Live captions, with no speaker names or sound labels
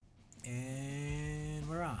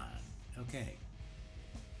Okay.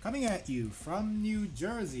 Coming at you from New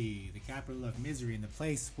Jersey, the capital of misery and the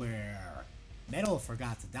place where metal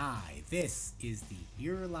forgot to die. This is the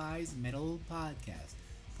Here Lies Metal podcast.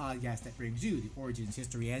 Podcast that brings you the origins,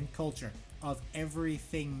 history, and culture of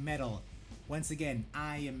everything metal. Once again,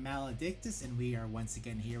 I am Maledictus, and we are once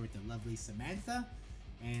again here with the lovely Samantha.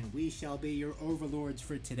 And we shall be your overlords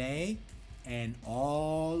for today and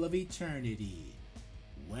all of eternity.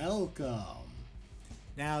 Welcome.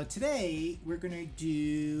 Now, today, we're going to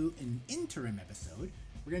do an interim episode.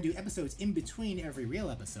 We're going to do episodes in between every real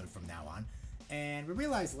episode from now on. And we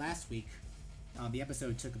realized last week, the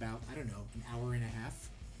episode took about, an hour and a half.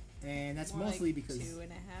 And that's more mostly like because... 2.5?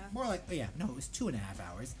 More like, it was 2.5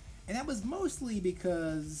 hours. And that was mostly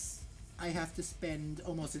because I have to spend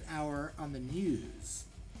almost an hour on the news.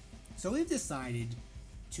 So we've decided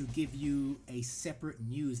to give you a separate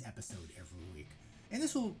news episode every week. And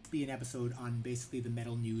this will be an episode on basically the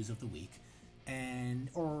metal news of the week,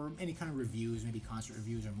 or any kind of reviews, maybe concert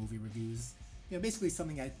reviews or movie reviews. Basically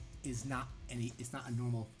something that is it's not a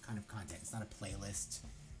normal kind of content. It's not a playlist,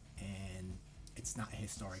 and it's not a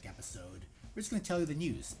historic episode. We're just going to tell you the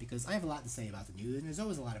news, because I have a lot to say about the news, and there's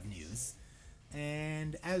always a lot of news.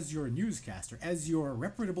 And as your newscaster, as your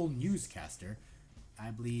reputable newscaster,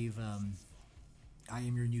 I believe I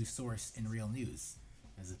am your news source in real news,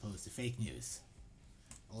 as opposed to fake news.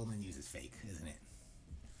 All my news is fake, isn't it?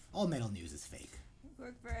 All metal news is fake. We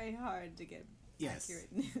work very hard to get accurate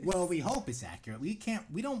news. Well, we hope it's accurate. We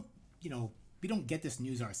don't get this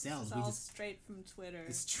news ourselves. It's all straight from Twitter.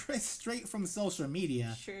 It's straight from social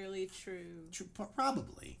media. Surely true.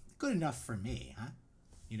 Probably. Good enough for me, huh?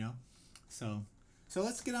 So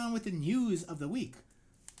let's get on with the news of the week.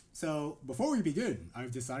 So, before we begin,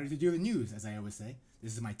 I've decided to do the news, as I always say.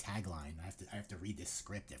 This is my tagline. I have to read this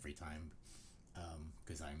script every time,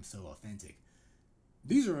 because I'm so authentic.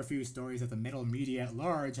 These are a few stories that the metal media at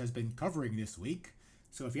large has been covering this week.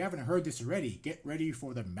 So if you haven't heard this already, get ready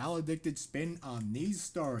for the maledicted spin on these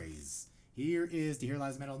stories. Here is the Here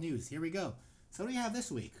Lies Metal News. Here we go. So what do we have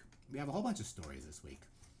this week? We have a whole bunch of stories this week.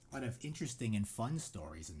 A lot of interesting and fun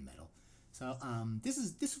stories in metal. So this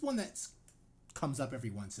is one that comes up every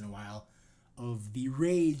once in a while, of the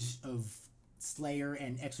rage of Slayer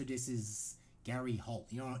and Exodus's Gary Holt.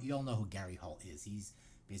 You all know who Gary Holt is. He's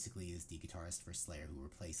basically the guitarist for Slayer who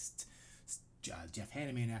replaced Jeff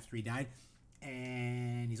Hanneman after he died.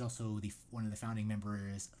 And he's also one of the founding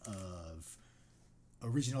members of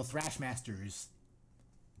original Thrashmasters,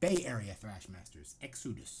 Bay Area Thrashmasters,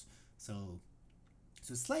 Exodus. So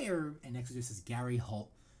Slayer and Exodus is Gary Holt.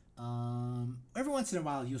 Every once in a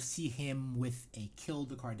while you'll see him with a Kill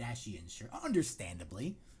the Kardashians shirt,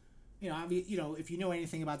 understandably. If you know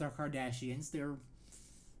anything about the Kardashians,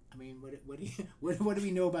 what do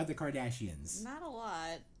we know about the Kardashians? Not a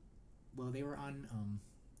lot. Well, they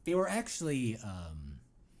were actually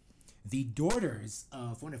the daughters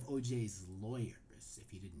of one of OJ's lawyers,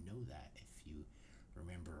 if you didn't know that. If you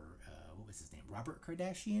remember, what was his name? Robert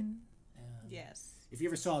Kardashian? Yes. If you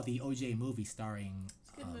ever saw the OJ movie starring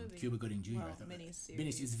movie. Cuba Gooding Jr. Well,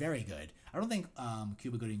 miniseries. It's very good. I don't think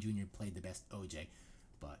Cuba Gooding Jr. played the best OJ,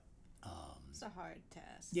 but... it's a hard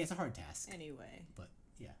task. Yeah, it's a hard task. Anyway. But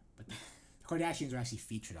the Kardashians are actually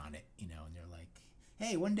featured on it, and they're like,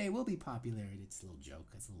 hey, one day we'll be popular. It's a little joke.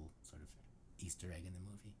 It's a little sort of Easter egg in the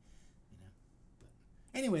movie, But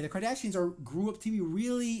anyway, the Kardashians grew up to be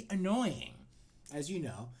really annoying, as you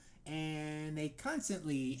know, and they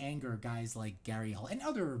constantly anger guys like Gary Holt and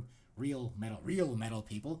other real metal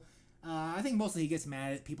people. I think mostly he gets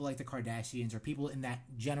mad at people like the Kardashians or people in that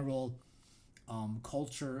general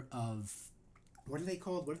culture of, what are they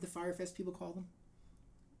called? What did the Firefest people call them?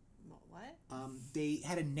 What? They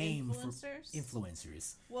had a name Influencers? for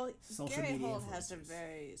influencers. Well, Social Gary media Holt has a influencers.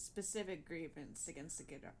 very specific grievance against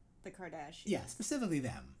the Kardashians. Yeah, specifically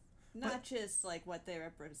them. Not just like what they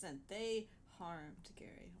represent. They harmed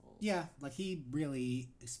Gary Holt. Yeah, like he really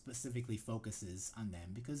specifically focuses on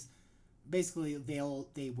them because basically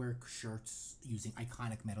they wear shirts using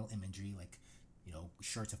iconic metal imagery, like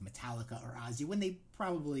shirts of Metallica or Ozzy, when they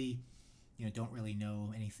probably don't really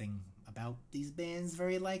know anything about these bands,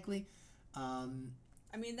 very likely.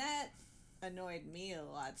 That annoyed me a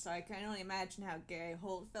lot, so I can only imagine how Gary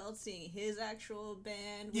Holt felt seeing his actual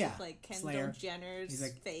band with Kendall Slayer.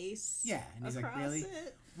 Jenner's face. Yeah, and he's across like, really?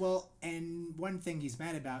 It. Well, and one thing he's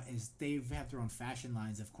mad about is they have their own fashion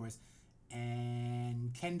lines, of course,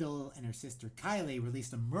 and Kendall and her sister Kylie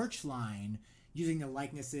released a merch line using the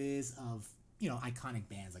likenesses of iconic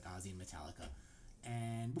bands like Ozzy and Metallica.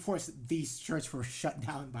 And of course, these shirts were shut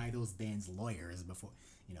down by those bands' lawyers before,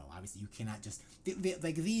 Obviously you cannot just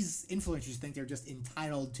like these influencers think they're just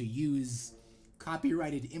entitled to use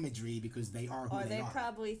copyrighted imagery because they are who they are. Or they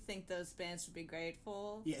probably think those bands would be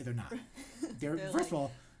grateful. Yeah, they're not. They're first of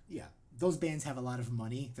all, yeah, those bands have a lot of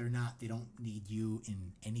money. They're not. They don't need you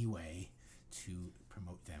in any way to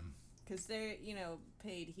promote them. Because they're,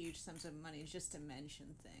 paid huge sums of money just to mention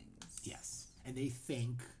things. Yes, and they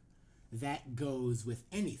think that goes with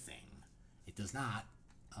anything. It does not.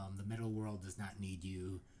 The metal world does not need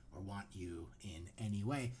you or want you in any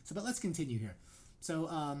way. But let's continue here. So,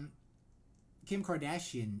 Kim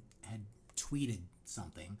Kardashian had tweeted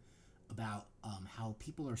something about how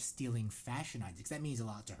people are stealing fashion ideas. That means a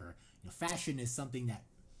lot to her. Fashion is something that,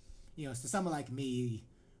 to someone like me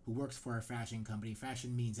who works for a fashion company,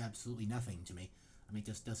 fashion means absolutely nothing to me. It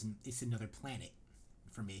just doesn't. It's another planet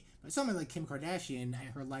for me. But someone like Kim Kardashian,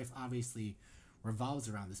 her life obviously revolves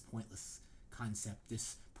around this pointless concept,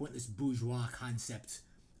 this pointless bourgeois concept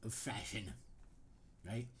of fashion,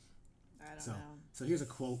 right? I don't know. So here's a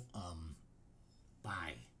quote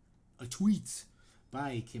a tweet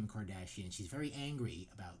by Kim Kardashian. She's very angry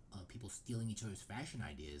about people stealing each other's fashion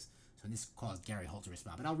ideas. So this caused Gary Holt to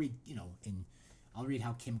respond. But I'll read, I'll read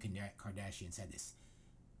how Kim Kardashian said this.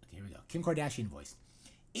 Okay, here we go. Kim Kardashian voice.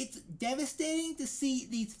 It's devastating to see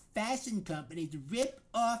these fashion companies rip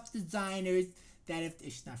off designers that have...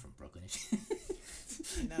 She's not from Brooklyn, is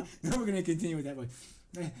she? No. No, we're going to continue with that voice.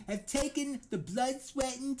 Have taken the blood,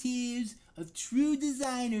 sweat, and tears of true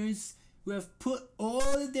designers who have put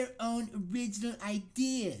all of their own original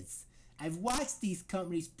ideas. I've watched these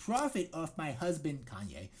companies profit off my husband,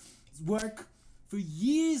 Kanye's work for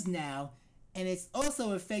years now, and it's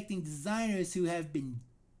also affecting designers who have been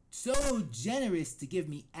so generous to give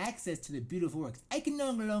me access to the beautiful works. I can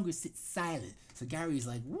no longer sit silent. So Gary's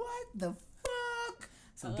like, what the fuck?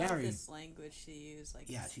 So I love Gary, this language she used.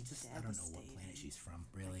 Yeah, she just, I don't know what planet she's from,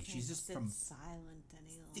 really. She's just sit from... silent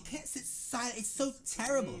any longer. You can't sit silent. It's so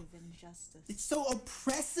terrible. Injustice. It's so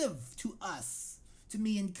oppressive to us, to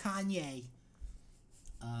me and Kanye.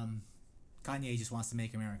 Kanye just wants to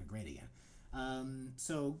make America great again.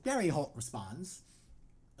 So Gary Holt responds.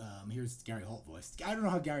 Here's Gary Holt voice. I don't know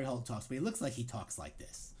how Gary Holt talks, but it looks like he talks like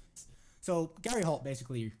this. So Gary Holt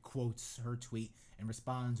basically quotes her tweet and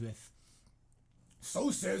responds with,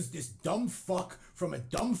 "So says this dumb fuck from a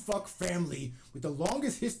dumb fuck family with the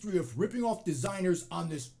longest history of ripping off designers on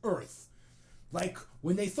this earth. Like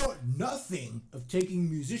when they thought nothing of taking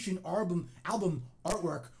musician album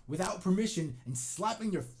artwork without permission and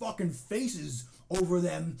slapping their fucking faces over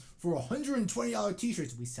them for $120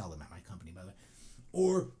 t-shirts." We sell them at my company, by the way.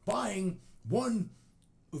 Or buying one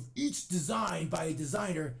of each design by a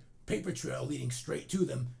designer, paper trail leading straight to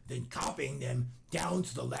them, then copying them down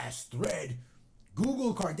to the last thread.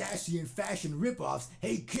 Google Kardashian fashion ripoffs.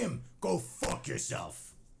 Hey Kim, go fuck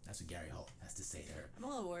yourself. That's what Gary Holt has to say to her. I'm a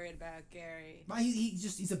little worried about Gary.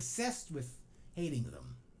 He's obsessed with hating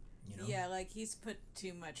them. Yeah, like he's put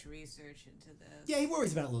too much research into this. Yeah, he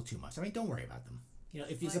worries about it a little too much. Don't worry about them.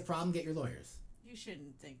 If there's a problem, get your lawyers. You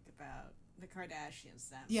shouldn't think about the Kardashians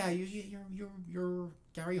that much. Yeah, you're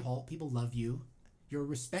Gary Holt. People love you. You're a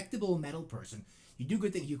respectable metal person. You do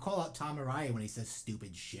good things. You call out Tom Araya when he says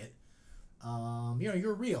stupid shit.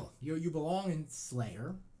 You're real. You belong in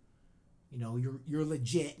Slayer. You're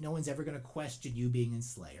legit. No one's ever gonna question you being in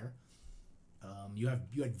Slayer. You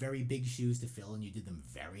had very big shoes to fill, and you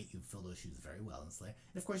filled those shoes very well in Slayer.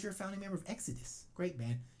 And of course, you're a founding member of Exodus. Great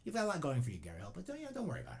band. You've got a lot going for you, Gary Holt. But don't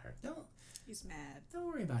worry about her. He's mad. Don't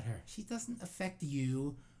worry about her. She doesn't affect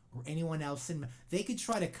you or anyone else. And they could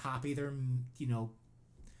try to copy their,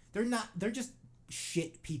 they're just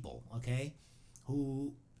shit people, okay?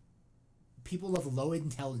 People of low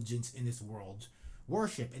intelligence in this world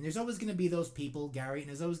worship. And there's always going to be those people, Gary, and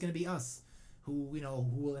there's always going to be us who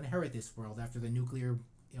will inherit this world after the nuclear,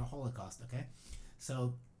 holocaust, okay?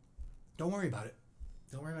 So don't worry about it.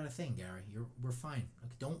 Don't worry about a thing, Gary. We're fine.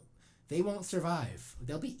 Okay? They won't survive.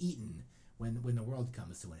 They'll be eaten when the world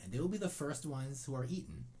comes to an end. They will be the first ones who are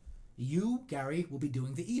eaten. You, Gary, will be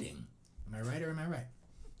doing the eating. Am I right or am I right?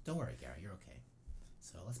 Don't worry, Gary. You're okay.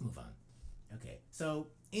 So let's move on. Okay. So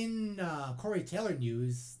in Corey Taylor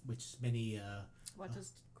news, which many... what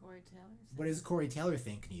does Corey Taylor say? What does Corey Taylor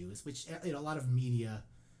think news? Which a lot of media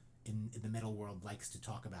in the metal world likes to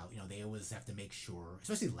talk about. They always have to make sure,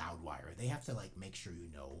 especially Loudwire, they have to make sure you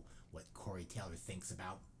know what Corey Taylor thinks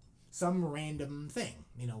about some random thing,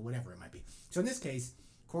 whatever it might be. So in this case,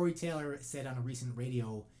 Corey Taylor said on a recent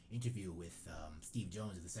radio interview with Steve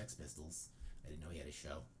Jones of the Sex Pistols, I didn't know he had a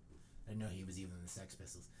show, I didn't know he was even in the Sex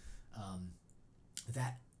Pistols,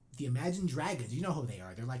 that the Imagine Dragons, you know who they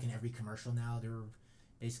are, they're like in every commercial now,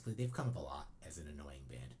 Basically, they've come up a lot as an annoying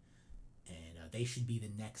band, and they should be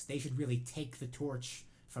the next. They should really take the torch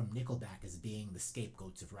from Nickelback as being the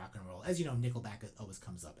scapegoats of rock and roll. As you know, Nickelback always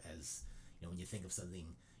comes up as, when you think of something,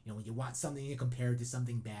 when you want something to compare it to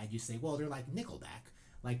something bad, you say, well, they're like Nickelback.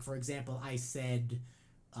 Like, for example, I said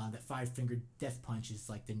that Five Finger Death Punch is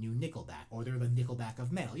like the new Nickelback, or they're the Nickelback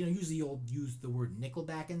of metal. Usually you'll use the word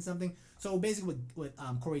Nickelback in something. So basically what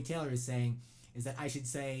Corey Taylor is saying is that I should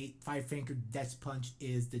say Five Finger Death Punch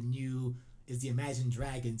is the Imagine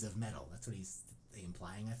Dragons of metal. That's what he's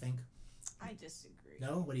implying, I think. I disagree.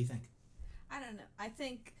 No? What do you think? I don't know. I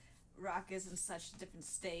think rock is in such a different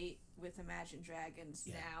state with Imagine Dragons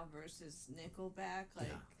now versus Nickelback.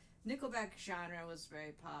 Nickelback genre was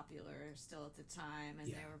very popular still at the time, and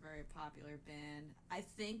they were a very popular band. I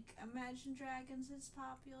think Imagine Dragons is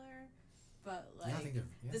popular, but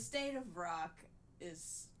the state of rock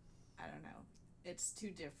is, I don't know, it's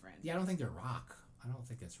too different. Yeah, I don't think they're rock. I don't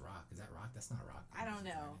think that's rock. Is that rock? That's not rock. I don't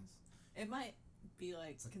know. It might be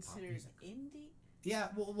considered indie. Yeah,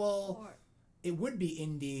 well, it would be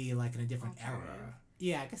indie in a different era.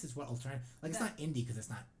 Yeah, I guess it's what alternative. It's not indie because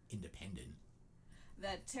it's not independent.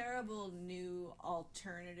 That terrible new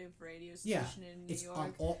alternative radio station in New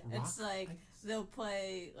York. It's they'll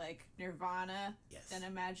play Nirvana, then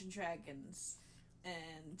Imagine Dragons,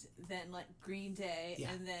 and then Green Day,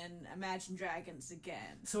 and then Imagine Dragons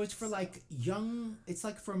again. So it's for young. It's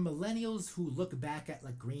for millennials who look back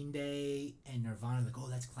at Green Day and Nirvana, oh,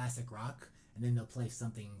 that's classic rock, and then they'll play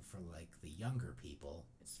something for the younger people.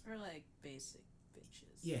 It's for basic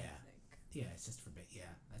bitches. Yeah, I think. It's just for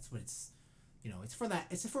that's what it's. It's for that.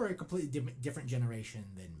 It's for a completely different generation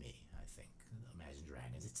than me. I think Imagine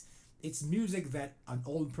Dragons. It's music that an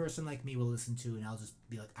old person like me will listen to, and I'll just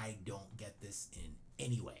be like, I don't get this in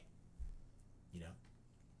any way.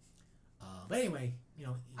 But anyway,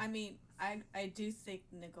 I mean, I do think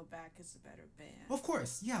Nickelback is a better band. Of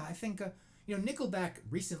course, yeah. I think Nickelback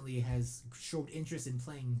recently has showed interest in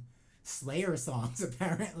playing Slayer songs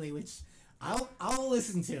apparently, which I'll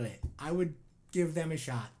listen to it. I would give them a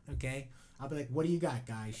shot. Okay. I'll be like, what do you got,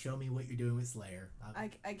 guys? Show me what you're doing with Slayer.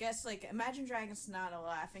 I guess, Imagine Dragons not a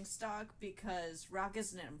laughing stock because rock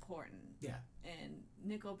isn't important. Yeah. And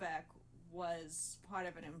Nickelback was part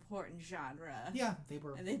of an important genre. Yeah, they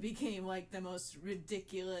were. And they became, the most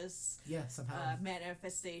ridiculous somehow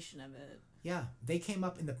manifestation of it. Yeah, they came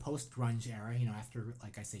up in the post-grunge era, after,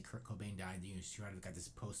 I say, Kurt Cobain died, you sort of got this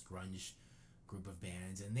post-grunge group of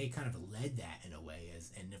bands, and they kind of led that in a way,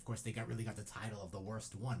 and of course they really got the title of the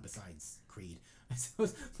worst one besides Creed, I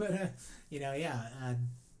suppose. But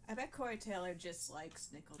I bet Corey Taylor just likes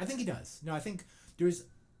Nickelback. I think he does. No, I think there's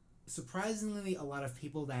surprisingly a lot of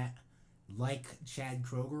people that like Chad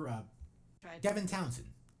Kroeger, Devin Townsend.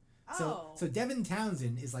 So Devin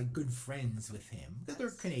Townsend is good friends with him. They're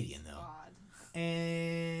Canadian though. Odd.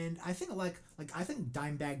 And I think I think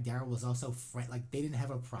Dimebag Darrell was also they didn't have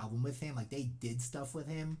a problem with him. They did stuff with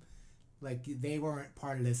him. They weren't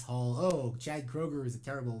part of this whole Chad Kroeger is a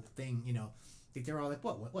terrible thing. They're all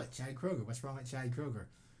what Chad Kroeger? What's wrong with Chad Kroeger?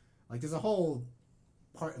 There's a whole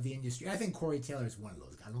part of the industry. I think Corey Taylor is one of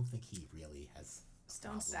those. I don't think he really has.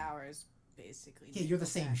 Stone Sour is basically. Yeah, you're the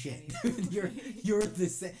same shit. you're the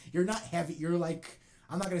same. You're not heavy. You're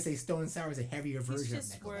I'm not gonna say Stone Sour is a heavier version of Nickelback.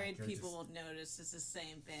 He's just worried people will notice it's the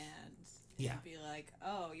same band. Yeah. And be like,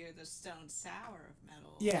 oh, you're the Stone Sour of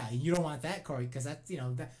metal. Yeah, you don't want that, Corey, because that's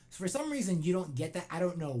that. For some reason, you don't get that. I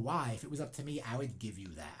don't know why. If it was up to me, I would give you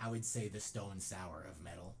that. I would say the Stone Sour of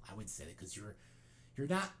metal. I would say that because you're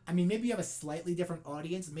not. I mean, maybe you have a slightly different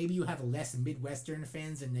audience. Maybe you have less Midwestern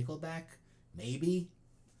fans than Nickelback. Maybe.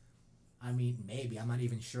 I mean, maybe. I'm not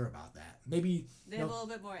even sure about that. Maybe they have a little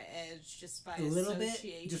bit more edge just by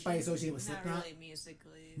association with Slipknot. Not really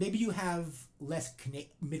musically. Maybe you have less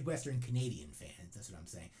Midwestern Canadian fans. That's what I'm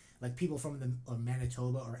saying. People from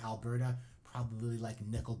Manitoba or Alberta probably like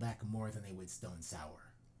Nickelback more than they would Stone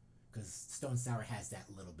Sour, because Stone Sour has that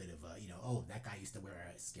little bit of a that guy used to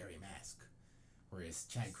wear a scary mask, whereas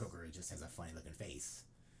Chad Kroeger just has a funny looking face.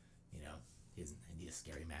 He doesn't need a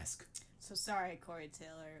scary mask. So sorry, Corey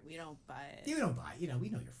Taylor. We don't buy it. Yeah, we don't buy it. We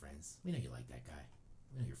know your friends. We know you like that guy.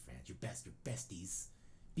 We know your friends. Your besties.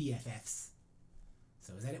 BFFs.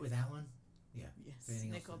 So is that it with that one? Yeah. Yes.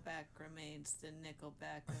 Nickelback remains the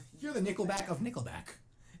Nickelback of Nickelback. You're the Nickelback of Nickelback.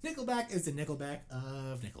 Nickelback is the Nickelback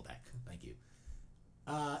of Nickelback. Thank you.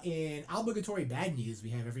 In obligatory bad news we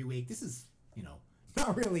have every week. This is,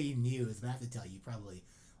 not really news, but I have to tell you probably,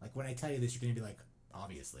 when I tell you this, you're going to be like,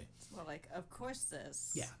 obviously. Well, of course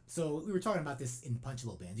this. Yeah. So we were talking about this in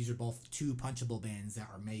punchable bands. These are both two punchable bands that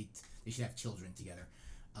are made. They should have children together.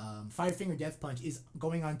 Five Finger Death Punch is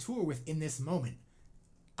going on tour with In This Moment.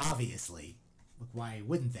 obviously. Look, why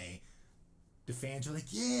wouldn't they? The fans are like,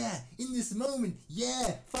 yeah, in this moment,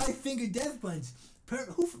 yeah, 5-finger death punch.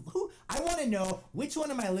 Who? I want to know which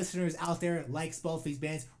one of my listeners out there likes both these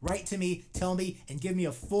bands. Write to me, tell me, and give me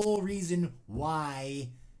a full reason why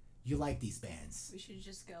you like these bands. We should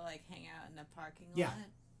just go like hang out in the parking lot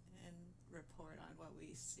and report on what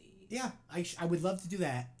we see. Yeah, I would love to do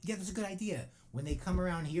that. Yeah, that's a good idea. When they come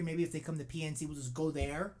around here, maybe if they come to PNC, we'll just go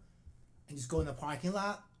there and just go in the parking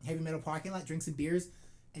lot, heavy metal parking lot, drink some beers,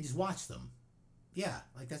 and just watch them. Yeah,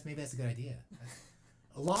 like that's a good idea.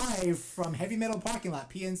 Live from heavy metal parking lot,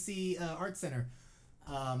 PNC Art Center.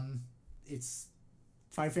 It's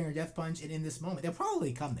 5-finger death punch, and in this moment, they'll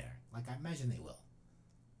probably come there. Like I imagine they will.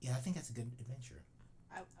 Yeah, I think that's a good adventure.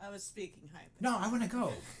 I was speaking hype. No, I want to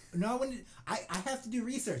go. No, I have to do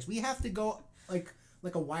research. We have to go like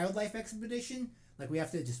a wildlife expedition. Like we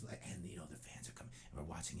have to just and the fans are coming. And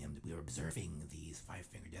we're watching them. We were observing these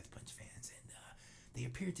 5-finger death punch fans, and they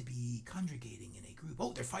appear to be congregating in a group.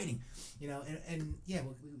 Oh, they're fighting. And yeah,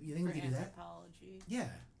 well, you think we could do that? Anthropology.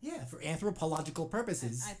 Yeah, for anthropological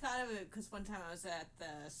purposes. I thought of it because one time I was at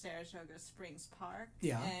the Saratoga Springs Park.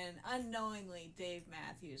 Yeah. And unknowingly, Dave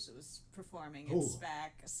Matthews was performing in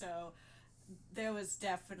SPAC. So there was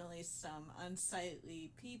definitely some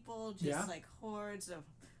unsightly people, just like hordes of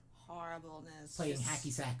horribleness. Playing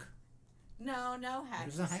hacky sack. No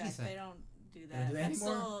hacky sack. They don't do that. Do that That's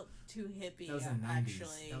anymore? still too hippie. That was in the 90s.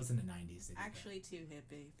 Actually, That was in the 90s. Actually, too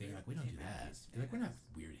hippie. They're like, we don't do that. They're like, we're not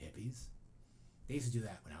weird hippies. They used to do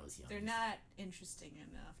that when I was young. They're not interesting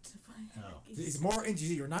enough to play hacky It's sack. more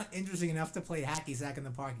interesting. You're not interesting enough to play hacky sack in the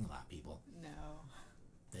parking lot, people. No.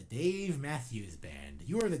 The Dave Matthews Band.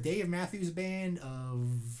 You are the Dave Matthews Band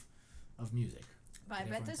of music. But I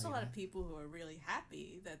bet there's a lot of people who are really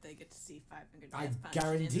happy that they get to see 5-finger death punch. I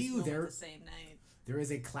guarantee you there the same night. There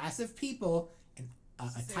is a class of people and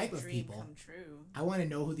a type of people. Come true. I want to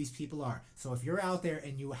know who these people are. So if you're out there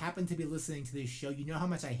and you happen to be listening to this show, you know how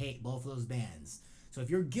much I hate both of those bands. So if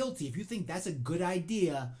you're guilty, if you think that's a good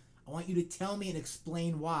idea, I want you to tell me and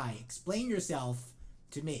explain why. Explain yourself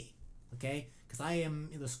to me, okay? Because I am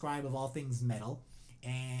the scribe of all things metal,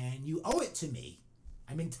 and you owe it to me.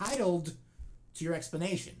 I'm entitled to your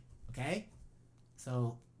explanation, okay?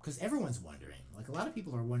 So, because everyone's wondering. Like, a lot of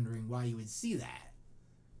people are wondering why you would see that.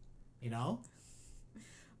 You know?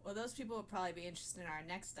 Well, those people will probably be interested in our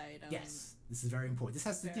next item. Yes, this is very important. This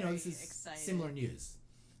has to, this is excited. Similar news.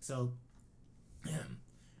 So,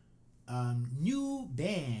 new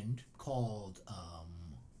band called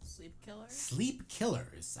Sleep Killers. Sleep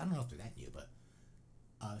Killers. I don't know if they're that new, but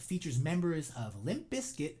features members of Limp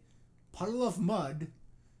Bizkit, Puddle of Mud,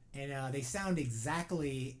 and they sound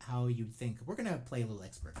exactly how you'd think. We're gonna play a little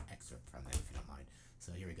excerpt from them if you don't mind.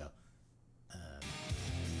 So here we go.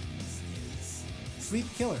 This is Sleep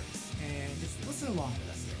Killers, and just listen along with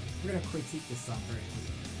us here. We're gonna critique this song very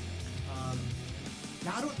quickly.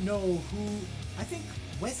 Now I don't know who. I think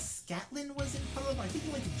Wes Scatlin was in Puddle of Mud. I think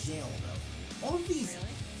he went to jail though. All of these.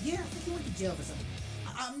 Really? Yeah, I think he went to jail for something.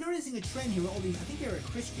 I'm noticing a trend here with all these. I think they're a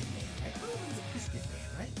Christian band, right? Puddle of Mud is a Christian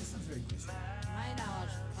band, right? This sounds very Christian. My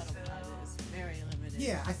knowledge of Puddle of Mud is very limited.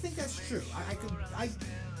 Yeah, I think that's true.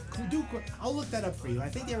 I'll look that up for you. I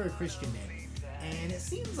think they were a Christian band. And it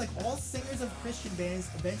seems like all singers of Christian bands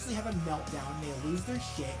eventually have a meltdown. They lose their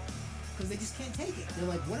shit because they just can't take it. They're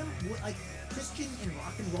like, what like Christian and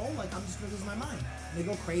rock and roll? Like, I'm just gonna lose my mind. And they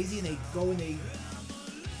go crazy and they go and they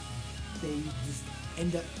just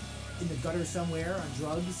end up in the gutter somewhere on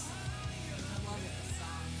drugs. I love it, the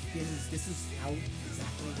song. This is how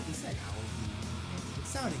exactly what we said. How it's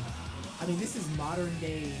sounding. I mean, this is modern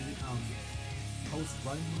day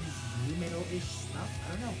post-grunge, new metal-ish stuff.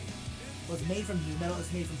 I don't know. Well, it's made from new metal.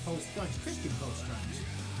 It's made from post-grunge, Christian post-grunge,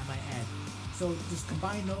 I might add. So just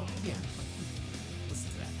combine those. Yeah,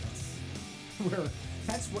 listen to that.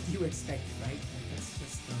 That's what you expected, right? Like, that's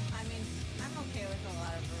just. I mean, I'm okay with a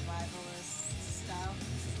lot of revivalist stuff.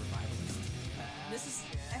 This is revivalist.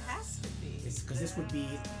 It has to be. Because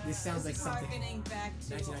this sounds like something. Harkening back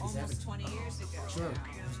to almost 20 years ago. Sure,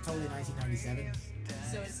 now. it was totally 1997.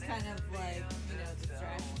 So it's kind of like, the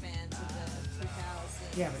thrash bands of the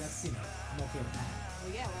 2000s. Yeah, but that's, I'm okay with that.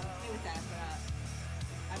 Well, yeah, we're okay with that, but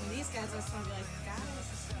I mean, these guys, I just want to be like, guys,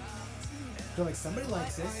 this is 2019. So, like, somebody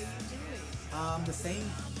likes this. What are you doing? The same.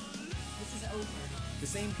 This is over. The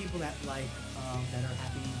same people that that are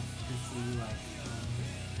happy to see, like,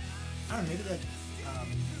 I don't know, maybe the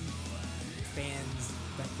fans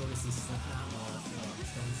that go to see Slipknot or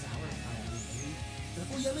Stone Sour. Maybe. They're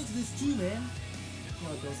like, oh, yeah, I'm into this too, man.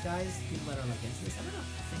 Like those guys, people that are like into this. I don't know.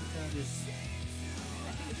 I think there's.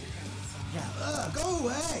 I think we should turn this on. Yeah. Go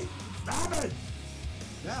away! Stop it!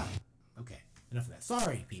 Yeah. Okay. Enough of that.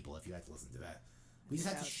 Sorry, people, if you had to listen to that. We just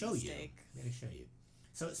had to show you. We had to show you.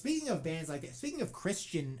 So speaking of bands like that, speaking of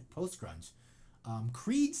Christian post-grunge,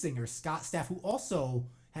 Creed singer Scott Stapp, who also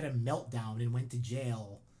had a meltdown and went to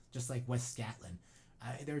jail, just like Wes Scatlin.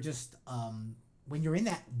 They're just when you're in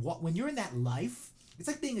that life, it's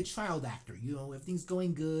like being a child actor. You know, everything's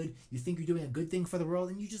going good. You think you're doing a good thing for the world,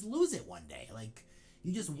 and you just lose it one day. Like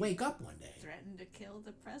you just wake up one day. Threatened to kill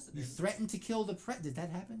the president. You threatened to kill the president. Did that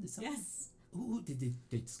happen? Yes. Who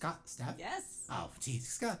did Scott Stapp? Yes. Oh, jeez,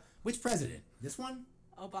 Scott. Which president? This one?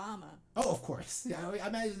 Obama. Oh, of course. Yeah, I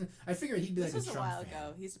imagine. I figured he'd be like a Trump fan. This was a while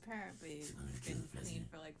ago. He's apparently been clean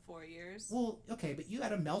for like 4 years. Well, okay, but you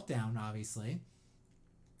had a meltdown, obviously.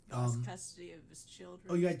 Lost custody of his children.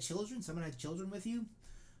 Oh, you had children? Someone had children with you?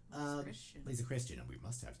 He's a Christian. He's a Christian, and we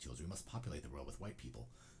must have children. We must populate the world with white people.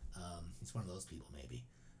 He's one of those people, maybe.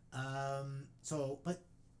 But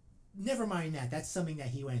never mind that. That's something that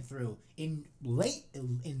he went through. In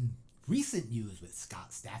recent news with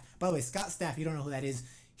Scott Stapp. By the way, Scott Stapp, you don't know who that is.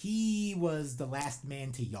 He was the last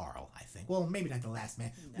man to Jarl, I think. Well, maybe not the last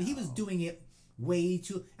man, but he was doing it way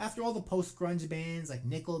too. After all the post-grunge bands like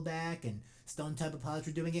Nickelback and Stone Temple Pilots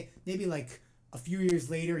were doing it, maybe like a few years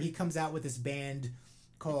later, he comes out with this band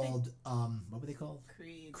called what were they called?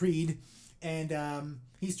 Creed, and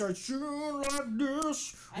he starts shooting like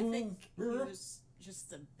this. I think he was just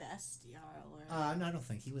the best Jarl. No, I don't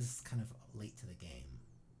think he was kind of late to the game.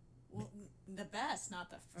 Well, the best, not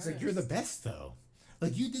the first. It's like you're the best though.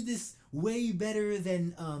 Like you did this way better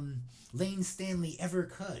than Lane Stanley ever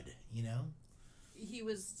could. You know. He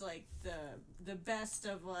was like the best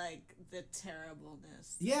of like the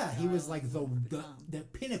terribleness. Yeah, he was like the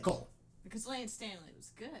pinnacle. Because Lane Stanley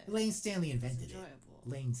was good. Lane Stanley invented it. Enjoyable.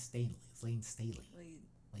 Lane Staley.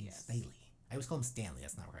 I always call him Stanley.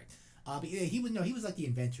 That's not right. But yeah, he was like the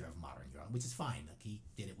inventor of modern Jarl, which is fine. Like he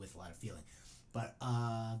did it with a lot of feeling. But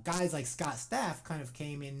guys like Scott Stapp kind of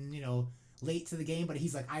came in, late to the game. But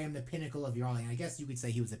he's like, I am the pinnacle of Jarling. I guess you could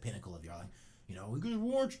say he was the pinnacle of Jarling. We could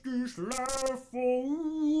watch this life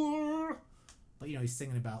for. But he's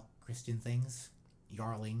singing about Christian things,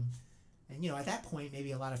 Jarling, and at that point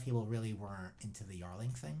maybe a lot of people really weren't into the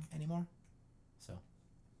Jarling thing anymore. So,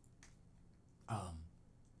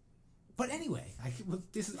 but anyway,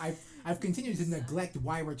 I've continued to neglect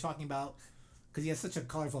why we're talking about, because he has such a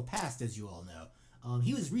colorful past, as you all know.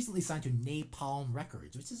 He was recently signed to Napalm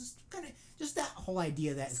Records, which is kind of just that whole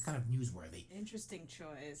idea that is kind of newsworthy. Interesting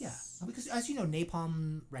choice. Yeah, because as you know,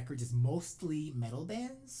 Napalm Records is mostly metal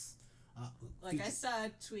bands. I saw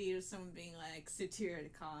a tweet of someone being like,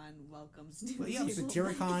 Satyricon welcomes new people. Yeah,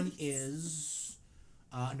 Satyricon bands. is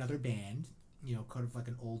another band, kind of like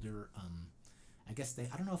an older, I guess I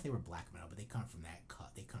don't know if they were black metal, but they come from that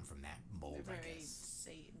cut. They come from that mold, they're I very guess.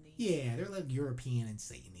 Satan-y. Yeah, they're like European and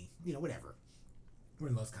Satan-y. Whatever. We're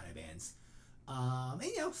in those kind of bands. And,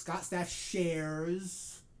 Scott Stapp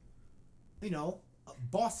shares,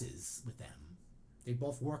 bosses with them. They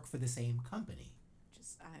both work for the same company.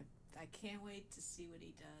 I can't wait to see what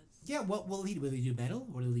he does. Yeah, what will he do? Will he do metal?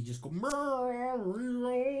 Or will he just go Mario?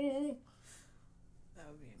 That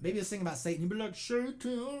would be maybe he'll sing about Satan. He'll be like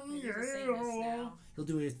Satan, yeah. He'll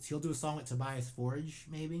do a song with Tobias Forge,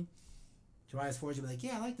 maybe. Tobias Forge will be like,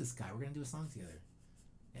 yeah, I like this guy. We're gonna do a song together.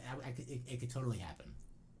 Yeah, it could totally happen.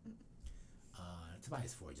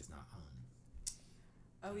 Tobias Forge is not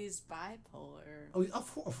on. Oh, he's bipolar. Oh,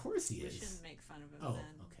 of course he is. We shouldn't make fun of him then.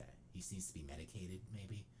 Oh, okay. He needs to be medicated,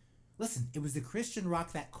 maybe. Listen, it was the Christian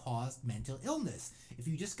rock that caused mental illness. If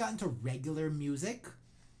you just got into regular music,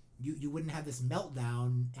 you wouldn't have this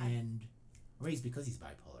meltdown and... Or it's because he's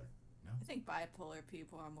bipolar, no? I think bipolar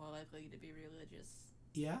people are more likely to be religious.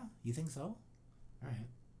 Yeah? You think so? All right.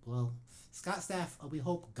 Well, Scott Stapp, we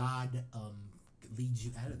hope God leads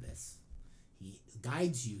you out of this. He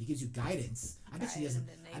guides you. He gives you guidance. I bet you he doesn't.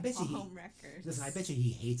 I bet you he. Records. Listen, I bet you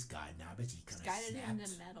he hates God now. I bet you he kind of guided snapped. him to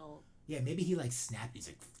metal. Yeah, maybe he snapped. He's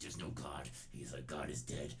like, "There's no God." He's like, "God is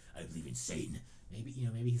dead. I believe in Satan." Maybe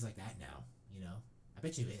maybe he's like that now. I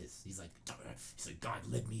bet you he is. He's like, God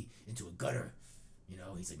led me into a gutter.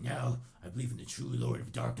 He's like, now I believe in the true Lord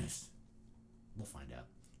of Darkness. We'll find out.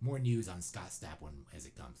 More news on Scott Stapp as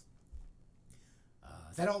it comes.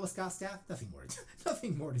 Is that all with Scott Stapp?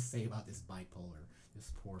 Nothing more to say about this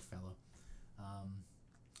poor fellow.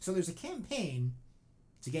 So there's a campaign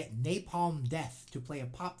to get Napalm Death to play a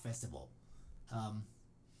pop festival,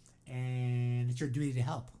 and it's your duty to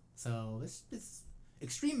help. So this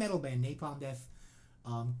extreme metal band Napalm Death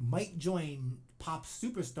might join pop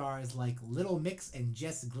superstars like Little Mix and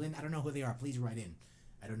Jess Glynn. I don't know who they are. Please write in.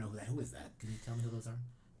 I don't know who is that. Can you tell me who those are?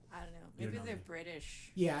 I don't know. Maybe they're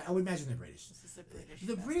British. Yeah, I would imagine they're British. This is a British.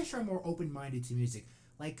 The British are more open-minded to music.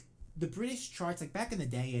 Like the British charts, like back in the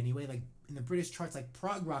day anyway, like in the British charts, like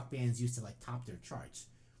prog rock bands used to like top their charts,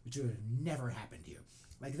 which would have never happened here.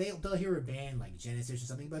 Like they'll hear a band like Genesis or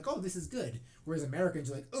something, like, oh, this is good. Whereas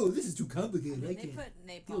Americans are like, oh, this is too complicated. They put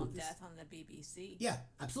Napalm Death on the BBC. Yeah,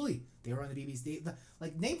 absolutely. They were on the BBC.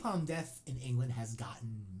 Like Napalm Death in England has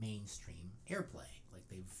gotten mainstream airplay.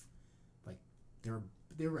 Like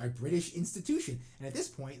they're a British institution, and at this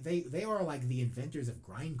point, they are like the inventors of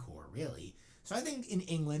grindcore, really. So I think in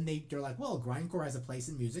England they're like, well, grindcore has a place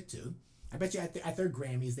in music too. I bet you at their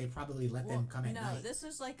Grammys they probably let them come at night. No, this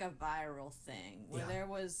was like a viral thing where there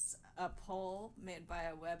was a poll made by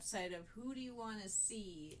a website of who do you want to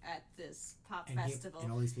see at this pop festival,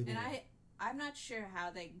 and all these people. And I'm not sure how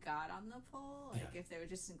they got on the poll, like if they were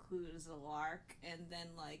just included as a lark, and then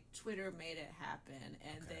like Twitter made it happen,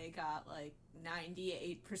 and they got like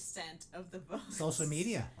 98% of the votes. Social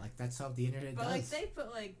media, like that's how the internet does. But like they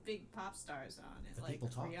put like big pop stars on it, like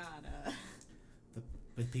Rihanna.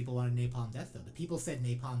 But people wanted Napalm Death, though. The people said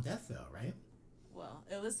Napalm Death, though, right? Well,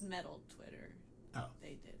 it was metal Twitter. Oh.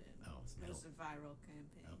 They did it. Oh, it was a viral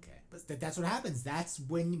campaign. Okay. But that's what happens. That's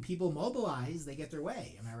when people mobilize, they get their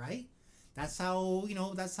way. Am I right? That's how,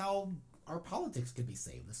 that's how our politics could be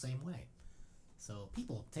saved, the same way. So,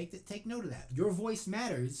 people, take note of that. Your voice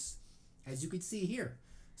matters, as you could see here.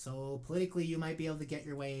 So, politically, you might be able to get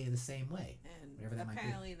your way the same way. And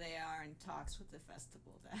apparently they are in talks with the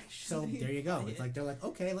festival, actually. So, there you go. It's like, they're like,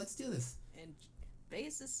 okay, let's do this. And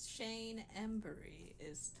bassist Shane Embury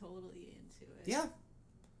is totally into it. Yeah.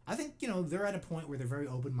 I think, they're at a point where they're very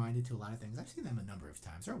open-minded to a lot of things. I've seen them a number of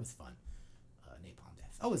times. They're always fun. Napalm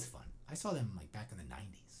Death. Always fun. I saw them, like, back in the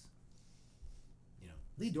 90s.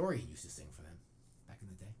 Lee Dorian used to sing for them back in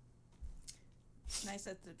the day. It's nice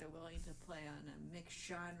that they're willing to play on a mixed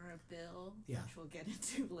genre bill, which we'll get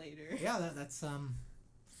into later. Yeah, that's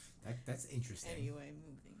interesting. Anyway,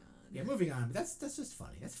 moving on. Yeah, moving on. But that's just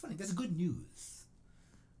funny. That's funny. That's good news.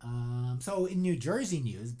 So in New Jersey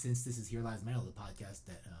news, since this is Here Lies Metal, the podcast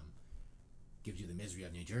that gives you the misery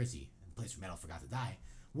of New Jersey, and the place where metal forgot to die,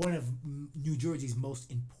 one of New Jersey's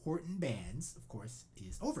most important bands, of course,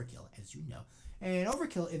 is Overkill, as you know. And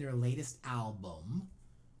Overkill, in their latest album,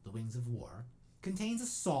 The Wings of War, contains a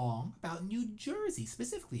song about New Jersey,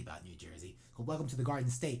 specifically about New Jersey, called Welcome to the Garden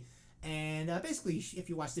State. And basically, if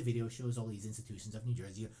you watch the video, it shows all these institutions of New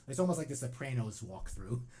Jersey. It's almost like the Sopranos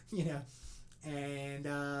walkthrough,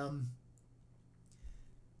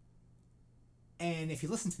 And if you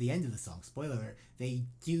listen to the end of the song, spoiler alert, they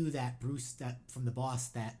do that from the Boss,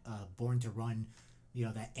 that Born to Run,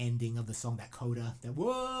 that ending of the song, that coda, that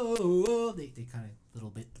whoa, they kind of little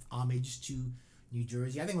bit of homage to New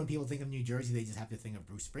Jersey. I think when people think of New Jersey, they just have to think of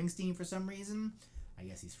Bruce Springsteen for some reason. I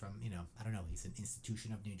guess he's from, I don't know, he's an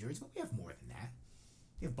institution of New Jersey, but we have more than that.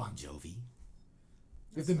 We have Bon Jovi.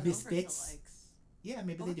 We have the Misfits. Yeah,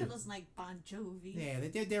 maybe they do. Overkill doesn't like Bon Jovi.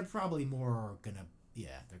 Yeah, they're probably more gonna,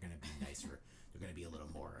 they're gonna be nicer. They're gonna be a little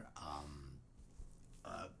more,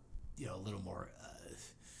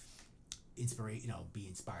 be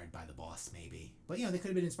inspired by the Boss maybe. But they could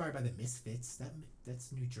have been inspired by the Misfits.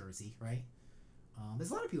 That's New Jersey, right?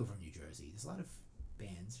 There's a lot of people from New Jersey. There's a lot of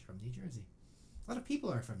bands from New Jersey. A lot of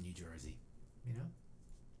people are from New Jersey.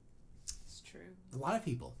 It's true. A lot of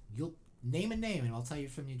people. You'll name a name, and I'll tell you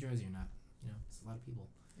if you're from New Jersey or not. It's a lot of people.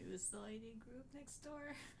 Who was the lady group next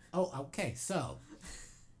door? Oh, okay. So,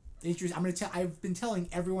 I've been telling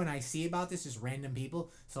everyone I see about this, just random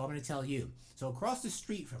people. So I'm going to tell you. So across the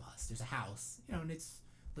street from us, there's a house. And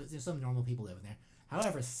there's some normal people living there.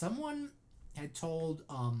 However, someone had told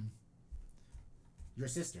your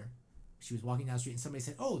sister. She was walking down the street, and somebody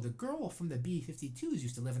said, "Oh, the girl from the B-52s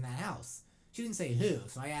used to live in that house." She didn't say who,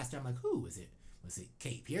 so I asked her. I'm like, "Who was it? Was it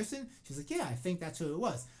Kate Pearson?" She's like, "Yeah, I think that's who it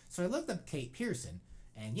was." So I looked up Kate Pearson,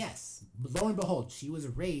 and yes, lo and behold, she was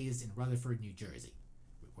raised in Rutherford, New Jersey,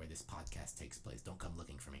 where this podcast takes place. Don't come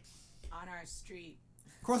looking for me. On our street.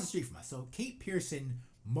 Across the street from us. So Kate Pearson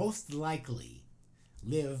most likely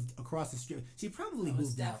lived across the street. She probably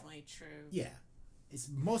moved out. That's definitely true. Yeah, it's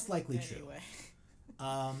most likely true. Anyway.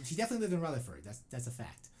 She definitely lived in Rutherford. That's a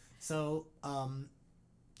fact. So,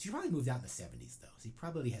 she probably moved out in the 70s, though. She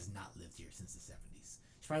probably has not lived here since the 70s.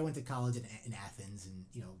 She probably went to college in Athens, and,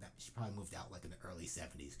 she probably moved out, like, in the early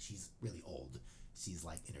 70s. She's really old. She's,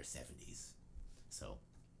 like, in her 70s. So,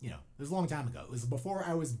 it was a long time ago. It was before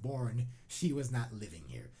I was born. She was not living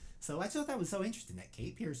here. So I thought that was so interesting that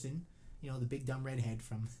Kate Pearson, the big dumb redhead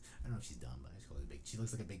from, I don't know if she's dumb, but I just call her she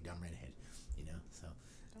looks like a big dumb redhead, so.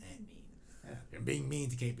 Don't be mean. I'm being mean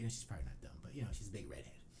to Kate. She's probably not dumb, but she's a big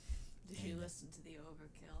redhead. Did you listen to the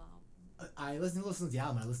Overkill album? I listened to the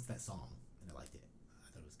album. I listened to that song and I liked it. I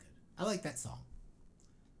thought it was good. I like that song.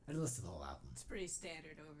 I didn't listen to the whole album. It's pretty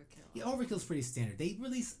standard Overkill. Yeah, Overkill's pretty standard. They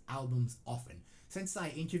release albums often. Since I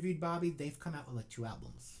interviewed Bobby, they've come out with like 2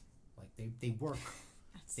 albums. Like they work.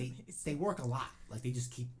 That's they amazing. they work a lot. Like they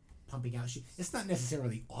just keep pumping out shit. It's not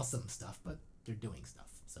necessarily awesome stuff, but they're doing stuff.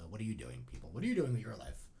 So what are you doing, people? What are you doing with your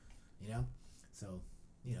life? You know. So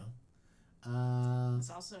you know. There's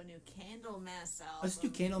also a new Candlemass album. Let's do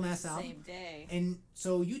Candlemass album. Same day. And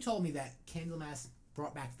so you told me that Candlemass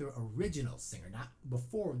brought back their original singer, not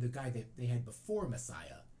before the guy that they had before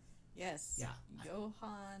Messiah. Yes. Yeah.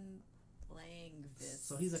 Johann Langvist.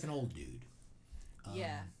 So he's like an old dude.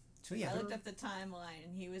 Yeah. So yeah, I looked up the timeline,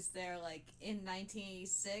 and he was there like in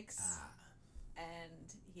 1986, and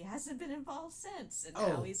he hasn't been involved since. And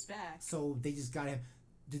now he's back. So they just got him.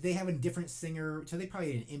 Did they have a different singer? So they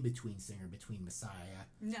probably had an in-between singer between Messiah.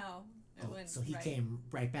 No. So he came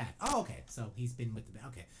right back. Oh, okay. So he's been with the band.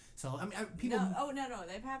 Okay. So I mean, people. No. No.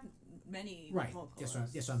 They've had many. Right. Vocalists.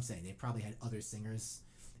 That's what I'm saying. They probably had other singers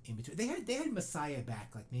in between. They had Messiah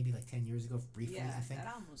back like maybe like 10 years ago briefly. Yeah, I think. that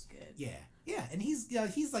album was good. Yeah, and he's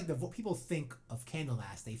like people think of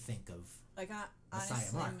Candlemass. They think of like Messiah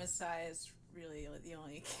honestly, Mark. Messiah's really the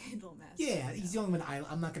only Candlemass. Yeah, he's the only one.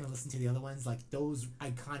 I'm not gonna listen to the other ones. Like those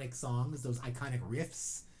iconic songs, those iconic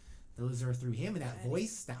riffs. Those are through him and that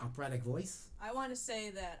voice, that operatic voice. I want to say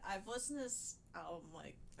that I've listened to this album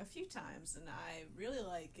like a few times, and I really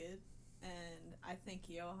like it. And I think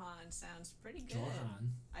Johann sounds pretty good.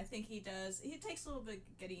 I think he does. He takes a little bit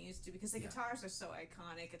getting used to because the guitars are so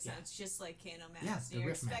iconic. It sounds just like Candlemass. Yeah,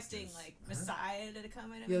 You're expecting like Messiah to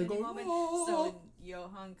come in at any moment. Whoa. So when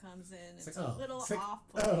Johann comes in, it's a little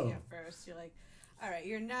off-putting at first. You're like, all right,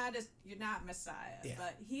 you're not Messiah,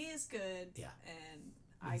 but he is good. Yeah. And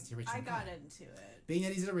I got into it. Being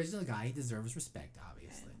that he's an original guy, he deserves respect,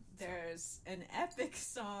 obviously. And there's an epic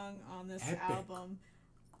song on this album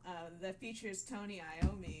that features Tony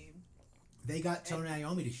Iommi. They got Tony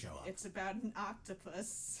Iommi to show up. It's about an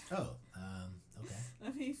octopus. Oh, okay.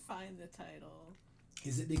 Let me find the title.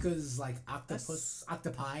 Is it because like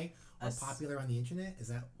octopi are popular on the internet? Is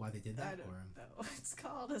that why they did that? I don't know. It's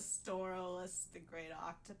called Astorilus, the Great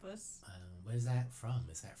Octopus. What is that from?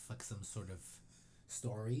 Is that like some sort of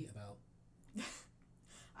story about?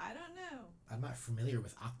 I don't know. I'm not familiar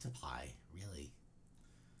with octopi, really.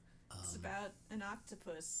 It's about an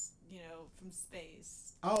octopus, from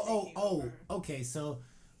space. Okay. So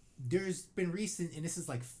there's been recent, and this is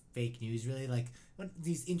like fake news, really. Like when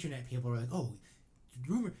these internet people are like, "Oh,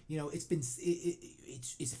 rumor,"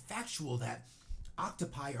 it's factual that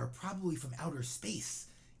octopi are probably from outer space,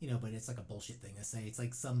 but it's like a bullshit thing to say. It's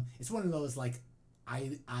like it's one of those like,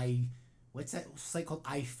 what's that site called?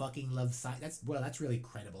 I fucking love science. That's really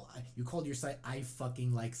credible. You called your site I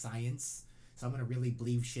fucking like science. So I'm gonna really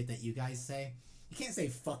believe shit that you guys say. You can't say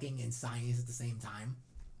fucking and science at the same time.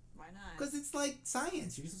 Why not? Because it's like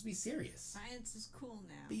science. You're supposed to be serious. Science is cool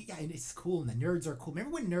now. But yeah, and it's cool, and the nerds are cool.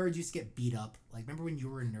 Remember when nerds used to get beat up? Like, remember when you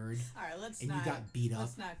were a nerd? All right, you got beat up.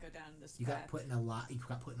 Let's not go down this You path. got put in a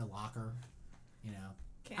locker.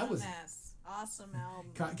 Candlemass, awesome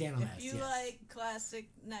album. Candlemass. If you like classic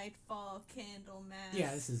Nightfall, Candlemass,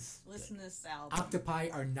 yeah, this is listen good. to this album. Octopi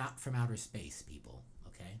are not from outer space, people.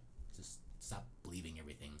 Okay, just stop believing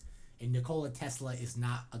everything. And Nikola Tesla is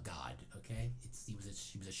not a god. Okay, he was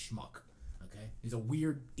a schmuck. Okay, he's a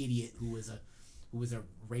weird idiot who was a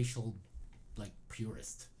racial like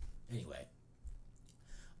purist. Anyway,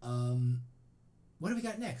 what do we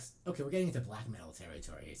got next? Okay, we're getting into black metal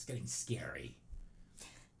territory. It's getting scary.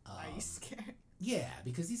 Are you scared? Yeah,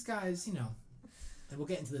 because these guys, and we'll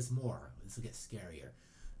get into this more. This will get scarier.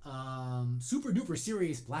 Super duper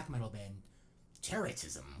serious black metal band,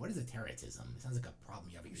 Terrorism. What is a terrorism? It sounds like a problem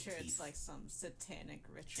you have with your teeth. It's like some satanic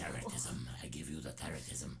ritual. Terrorism. I give you the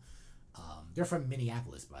terrorism. They're from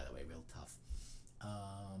Minneapolis, by the way, real tough.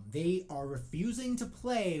 They are refusing to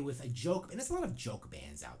play with a joke, and there's a lot of joke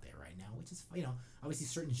bands out there right now, which is, obviously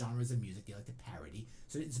certain genres of music they like to parody.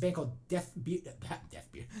 So it's a band called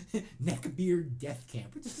Neckbeard Death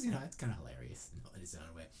Camp, which is, it's kind of hilarious in its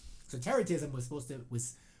own way. So Terrorism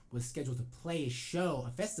was scheduled to play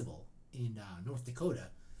a festival in North Dakota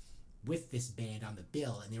with this band on the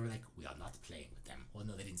bill, and they were like, "We are not playing with them." Well,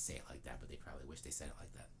 no, they didn't say it like that, but they probably wish they said it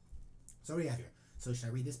like that. So what do you have here? So should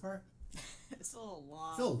I read this part? It's a little long.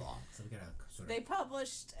 It's a little long, so we gotta sort of... They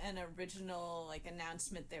published an original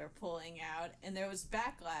announcement they were pulling out, and there was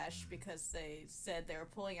backlash because they said they were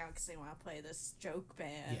pulling out because they want to play this joke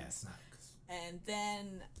band. Yeah, it's not. And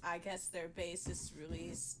then I guess their bassist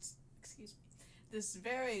released, this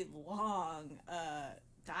very long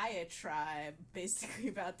diatribe basically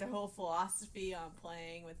about their whole philosophy on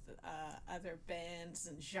playing with other bands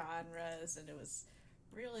and genres, and it was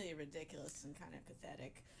really ridiculous and kind of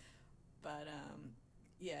pathetic. But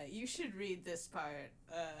yeah, you should read this part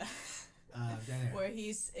where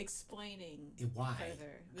he's explaining why.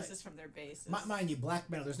 further. This is from their basis. Mind you, black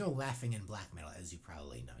metal, there's no laughing in black metal, as you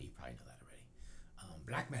probably know. You probably know that already.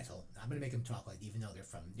 Black metal, I'm going to make them talk like, even though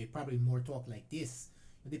they probably more talk like this.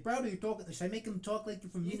 They probably talk, should I make them talk like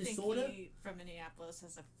they're from Minnesota? Think he, from Minneapolis,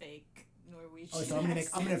 has a fake Norwegian so I'm gonna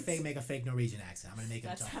make a fake Norwegian accent. I'm gonna make him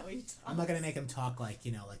talk. That's how he talks. I'm not gonna make him talk like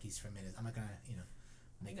like he's from Minnesota. I'm not gonna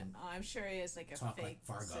make him. I'm sure he has like a fake like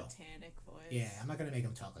Fargo. Satanic voice. Yeah, I'm not gonna make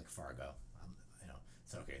him talk like Fargo.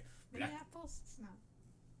 It's okay. Minneapolis, it's not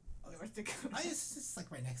North Dakota. It's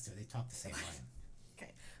like right next to it. They talk the same way.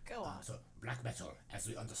 Okay, go on. So black metal, as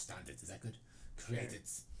we understand it, is that good? Created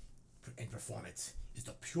and perform it is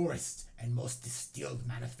the purest and most distilled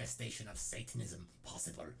manifestation of Satanism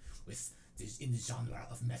possible in the genre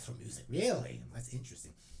of metal music. Really? That's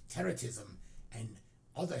interesting. Terrorism and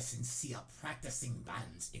other sincere practicing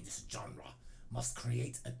bands in this genre must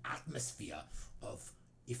create an atmosphere of,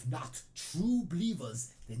 if not true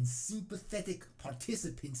believers, then sympathetic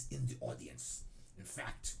participants in the audience. In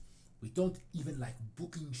fact, we don't even like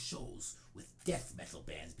booking shows with death metal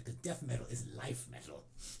bands because death metal is life metal.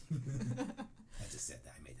 I just said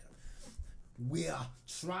that. I made that up.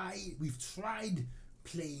 We've tried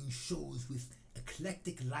playing shows with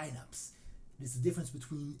eclectic lineups. There's a difference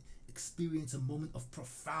between experience a moment of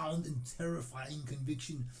profound and terrifying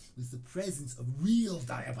conviction with the presence of real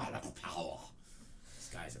diabolical power. These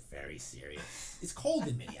guys are very serious. It's cold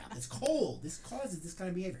in Minneapolis. It's cold. This causes this kind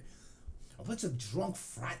of behavior. A bunch of drunk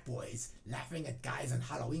frat boys laughing at guys in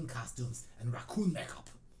Halloween costumes and raccoon makeup.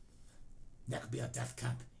 Neckbeard Death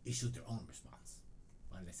Camp issued their own response.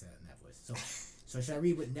 Why did I say that in that voice? So should I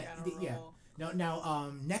read what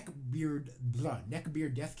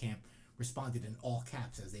Neckbeard Death Camp responded in all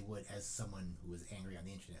caps as someone who was angry on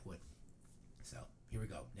the internet would. So here we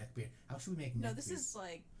go. Neckbeard. How should we make Neckbeard? No, this is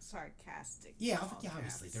like sarcastic. Yeah,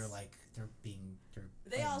 obviously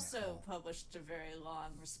They also published a very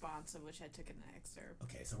long response of which I took an excerpt.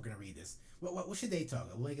 Okay, so we're gonna read this. What should they talk?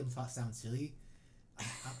 We'll make them sound silly.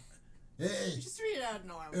 Hey, just read it out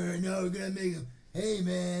normal. No, we're gonna make them. Hey,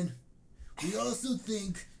 man. We also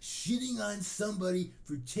think shitting on somebody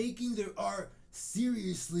for taking their art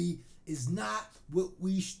seriously is not what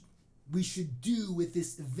we should do with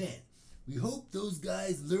this event. We hope those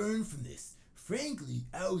guys learn from this. Frankly,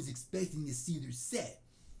 I was expecting to see their set.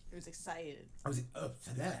 I was excited.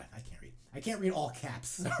 I can't read all caps.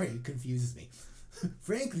 Sorry, it confuses me.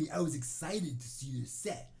 Frankly, I was excited to see their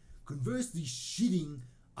set. Conversely, shitting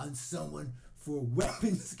on someone for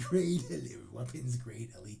weapons grade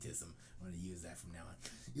elitism, I'm going to use that from now on,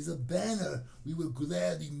 is a banner we will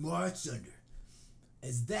gladly march under.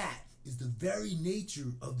 As that is the very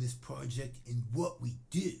nature of this project and what we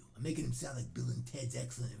do. I'm making him sound like Bill and Ted's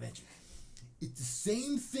Excellent Adventure. It's the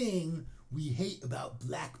same thing we hate about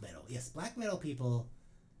black metal. Yes, black metal people,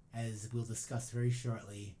 as we'll discuss very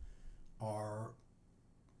shortly,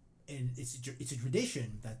 and it's a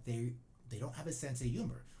tradition that they don't have a sense of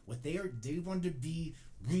humor. What they want to be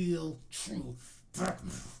real, true, black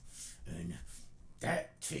metal, and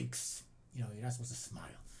that takes, you're not supposed to smile.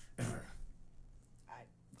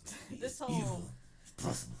 This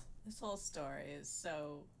whole story is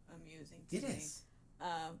so amusing to me. It is.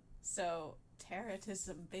 So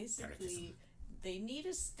terrorism, basically, they need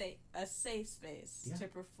a safe space to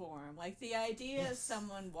perform. Like the idea of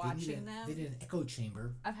someone watching them. They need an echo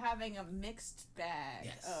chamber of having a mixed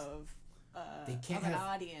bag of an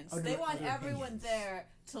audience. They want everyone there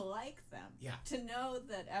to like them. Yeah. To know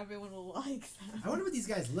that everyone will like them. I wonder what these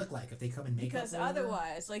guys look like if they come in makeup. Because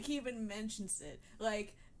otherwise, like he even mentions it,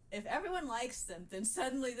 like if everyone likes them, then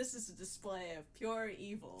suddenly this is a display of pure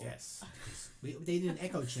evil. Yes. They need an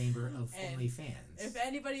echo chamber of only fans. If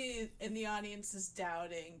anybody in the audience is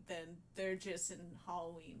doubting, then they're just in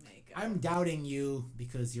Halloween makeup. I'm doubting you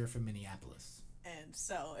because you're from Minneapolis. And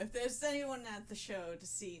so, if there's anyone at the show to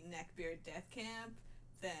see Neckbeard Death Camp,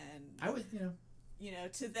 then I would,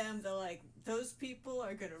 to them, they're like, those people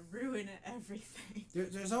are gonna ruin everything.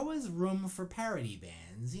 There's always room for parody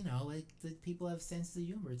bands, like the people have sense of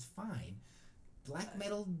humor. It's fine. Black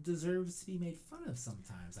metal deserves to be made fun of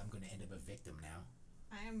sometimes. I'm gonna end up a victim now.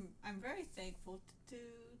 I'm very thankful to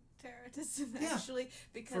terrorism actually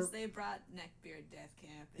because they brought Neckbeard Death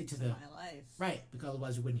Camp into my life. Right, because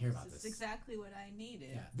otherwise you wouldn't hear about this. It's exactly what I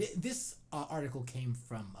needed. Yeah, this article came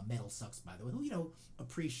from Metal Sucks, by the way, who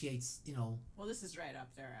appreciates Well, this is right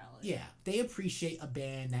up their alley. Yeah, they appreciate a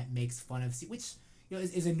band that makes fun of which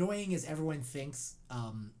as annoying as everyone thinks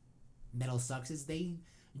metal sucks, is they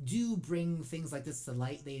do bring things like this to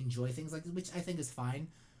light. They enjoy things like this, which I think is fine.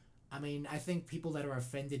 I mean, I think people that are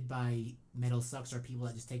offended by metal sucks are people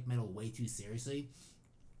that just take metal way too seriously.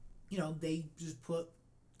 They just put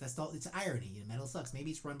that's all. It's irony. Metal sucks.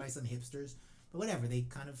 Maybe it's run by some hipsters, but whatever. They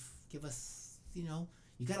kind of give us, you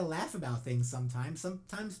gotta laugh about things sometimes.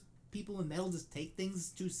 Sometimes people in metal just take things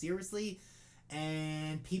too seriously,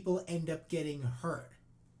 and people end up getting hurt.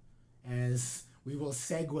 As we will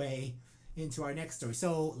segue into our next story.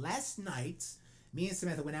 So last night, me and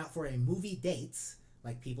Samantha went out for a movie date,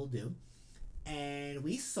 like people do, and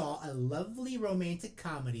we saw a lovely romantic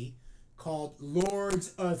comedy called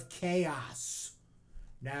Lords of Chaos.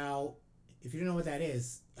 Now, if you don't know what that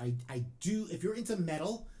is, I do. If you're into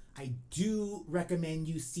metal, I do recommend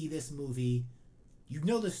you see this movie. You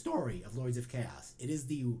know the story of Lords of Chaos. It is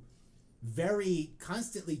the very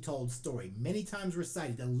constantly told story, many times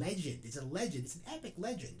recited, a legend. It's a legend. It's an epic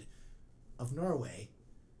legend of Norway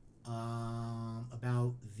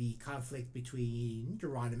about the conflict between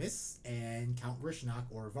Euronymous and Count Rishnok,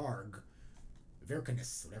 or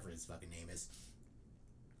Verkinus, whatever his fucking name is.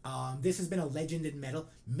 This has been a legend in metal.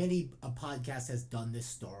 Many podcasts has done this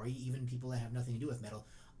story, even people that have nothing to do with metal.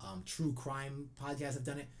 True crime podcasts have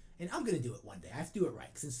done it, and I'm gonna do it one day. I have to do it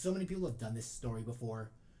right, since so many people have done this story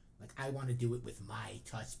before. Like, I want to do it with my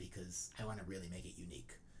touch because I want to really make it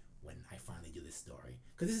unique when I finally do this story.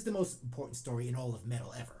 Because this is the most important story in all of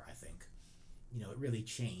metal ever, I think. It really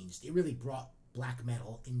changed. It really brought black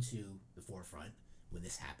metal into the forefront when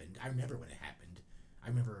this happened. I remember when it happened. I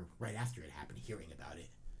remember right after it happened hearing about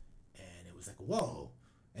it. And it was like, whoa.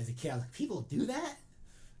 As a kid, I was like, people do that?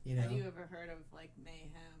 Have you ever heard of, like,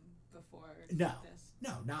 Mayhem before this?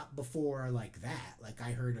 No, not before like that. Like,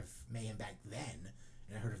 I heard of Mayhem back then.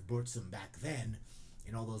 And I heard of Bortsum back then,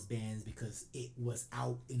 and all those bands, because it was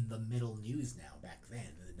out in the metal news now back then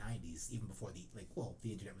in the 90s, even before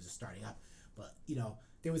the internet was just starting up. But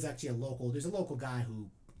there was actually there's a local guy who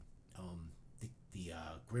the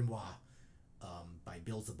Grimoire by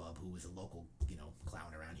Beelzebub, who was a local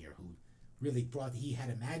clown around here, who really he had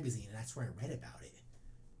a magazine, and that's where I read about it.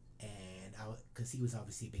 And because he was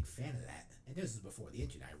obviously a big fan of that, and this was before the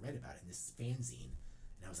internet, I read about it in this fanzine,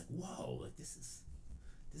 and I was like, whoa, like this is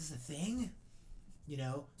a thing,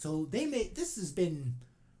 So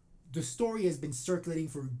the story has been circulating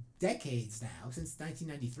for decades now, since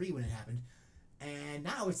 1993 when it happened, and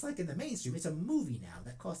now it's like in the mainstream. It's a movie now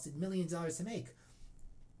that costed millions of dollars to make,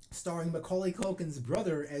 starring Macaulay Culkin's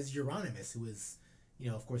brother as Euronymous, who is,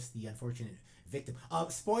 of course, the unfortunate victim.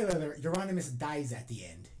 Spoiler alert: Euronymous dies at the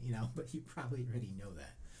end, but you probably already know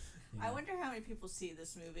that. I wonder how many people see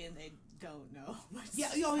this movie and they don't know. Yeah,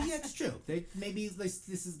 it's true.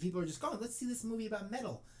 People are just going, let's see this movie about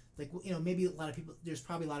metal. Like, maybe a lot of people. There's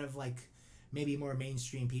probably a lot of maybe more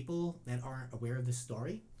mainstream people that aren't aware of this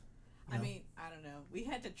story. I mean, I don't know. We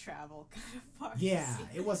had to travel kind of far. Yeah,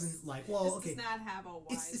 it wasn't like This does not have a wide.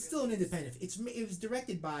 It's still an independent. It was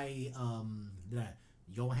directed by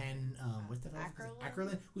Johan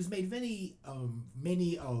Ackerlund, who's made many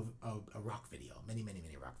of a rock video, many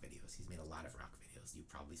rock videos. He's made a lot of rock videos. You've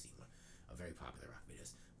probably seen very popular rock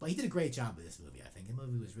videos. But he did a great job with this movie. I think the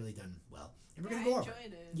movie was really done well, and we're gonna go over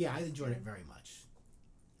it. Yeah, I enjoyed it very much.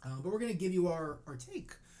 But we're gonna give you our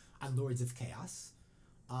take on Lords of Chaos.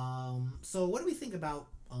 So what do we think about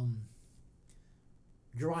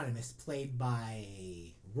Euronymous, played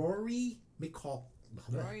by Rory Culkin.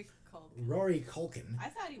 I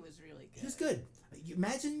thought he was really good. He was good.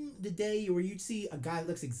 Imagine the day where you'd see a guy that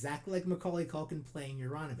looks exactly like Macaulay Culkin playing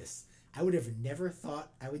Euronymous. I would have never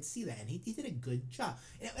thought I would see that, and he did a good job.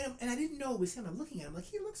 And I didn't know it was him. I'm looking at him like,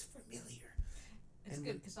 he looks familiar. It's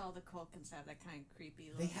good because all the Culkins have that kind of creepy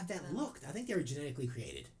look. They have that look. I think they were genetically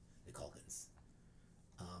created, the Culkins.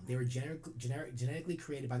 They were genetically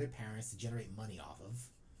created by their parents to generate money off of.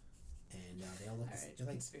 And they all look they're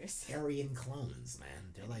like Aryan clones,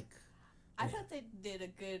 man. They're like... I thought they did a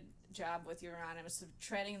good job with Euronymous of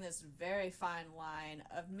treading this very fine line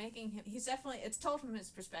of making him... He's definitely... It's told from his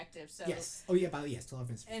perspective, so... Yes. Oh, yeah, told from his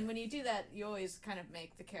perspective. And when you do that, you always kind of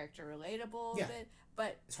make the character relatable a bit.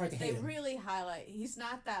 But it's hard to hate him. Really highlight... He's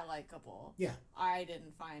not that likable. Yeah. I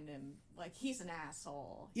didn't find him... Like, he's an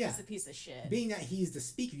asshole. Yeah. He's a piece of shit. Being that he's the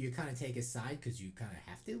speaker, you kind of take his side because you kind of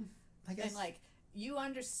have to, I guess. And, you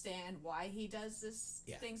understand why he does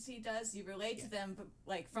things he does. You relate to them, but,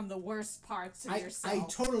 from the worst parts of yourself. I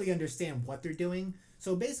totally understand what they're doing.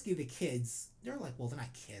 So basically the kids, they're like, well, they're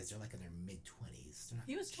not kids. They're like in their mid-20s.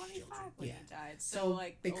 He was 25 when he died. So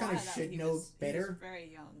they kind of should know better. He was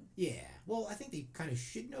very young. Yeah. Well, I think they kind of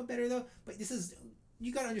should know better, though. But this is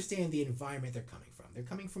you got to understand the environment they're coming from. They're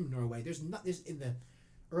coming from Norway. There's in the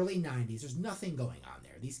early 90s, there's nothing going on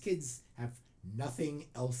there. These kids have nothing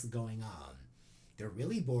else going on. They're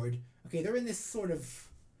really bored. Okay, they're in this sort of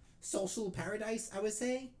social paradise, I would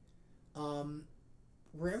say,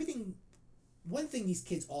 where one thing these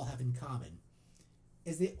kids all have in common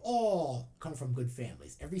is they all come from good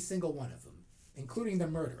families. Every single one of them, including the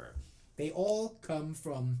murderer. They all come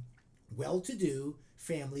from well-to-do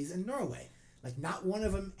families in Norway. Like, not one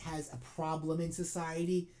of them has a problem in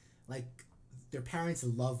society. Like, their parents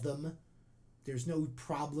love them. There's no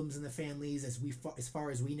problems in the families as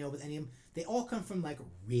far as we know with any of them. They all come from, like,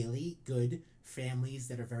 really good families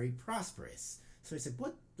that are very prosperous. So it's like,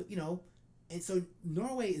 what, and so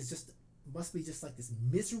Norway must be just like this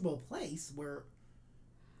miserable place where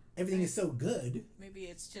everything is so good. Maybe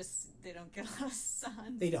it's just they don't get a lot of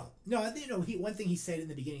sun. They don't. No, one thing he said in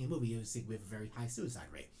the beginning of the movie was we have a very high suicide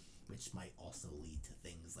rate, which might also lead to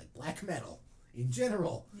things like black metal in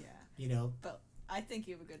general. Yeah. But I think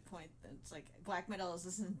you have a good point that it's like black metal is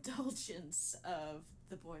this indulgence of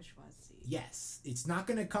the bourgeoisie. Yes. It's not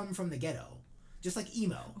going to come from the ghetto. Just like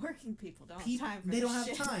emo. Working people don't have time for They don't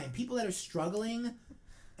shit. have time. People that are struggling.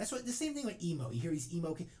 That's what the same thing with emo. You hear these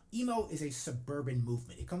emo. Emo is a suburban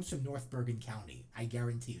movement. It comes from North Bergen County. I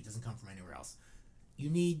guarantee you, it doesn't come from anywhere else. You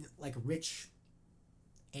need like rich,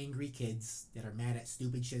 angry kids that are mad at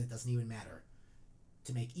stupid shit that doesn't even matter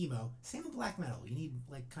to make emo. Same with black metal. You need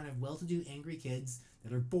like kind of well-to-do, angry kids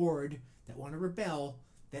that are bored, that want to rebel,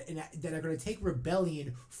 that are going to take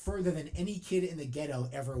rebellion further than any kid in the ghetto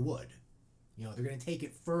ever would. They're going to take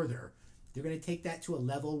it further. They're going to take that to a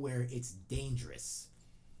level where it's dangerous.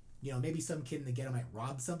 Maybe some kid in the ghetto might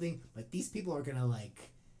rob something, but these people are going to,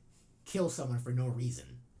 like, kill someone for no reason.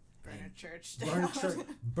 Burn a church down.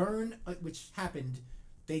 Which happened.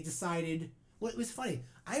 They decided... Well, it was funny.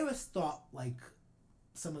 I always thought, like,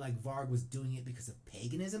 someone like Varg was doing it because of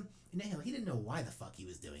paganism. And he didn't know why the fuck he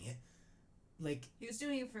was doing it. Like... He was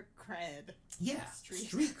doing it for cred. Yeah,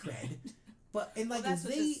 street cred. But, and like, that's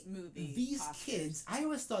what this movie these offers. kids, I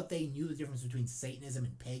always thought they knew the difference between Satanism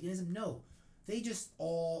and paganism. No. They just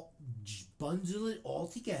all bundle it all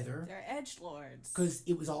together. They're edgelords. Because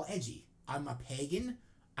it was all edgy. I'm a pagan,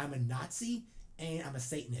 I'm a Nazi, and I'm a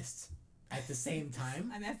Satanist at the same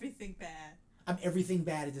time. I'm everything bad. I'm everything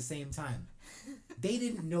bad at the same time. They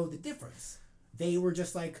didn't know the difference. They were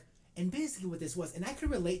just like, and basically what this was, and I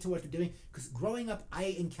could relate to what they're doing, because growing up,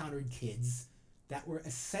 I encountered kids that were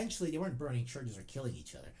essentially, they weren't burning churches or killing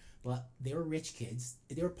each other, but they were rich kids.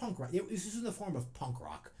 They were punk rock. This was in the form of punk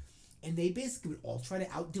rock. And they basically would all try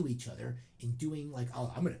to outdo each other in doing, like,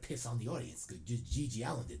 oh, I'm going to piss on the audience because Gigi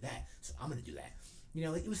Allen did that, so I'm going to do that.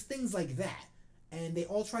 It was things like that. And they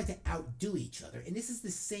all tried to outdo each other. And this is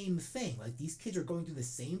the same thing. Like, these kids are going through the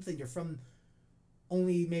same thing. They're from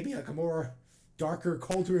only maybe, like, a more darker,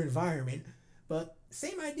 colder environment. But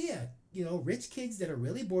same idea. Rich kids that are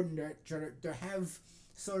really bored and they have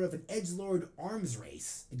sort of an edgelord arms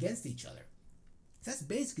race against each other. So that's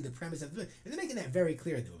basically the premise of the movie. And they're making that very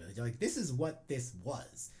clear in the movie. They're like, this is what this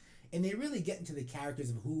was. And they really get into the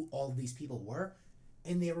characters of who all of these people were.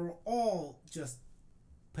 And they were all just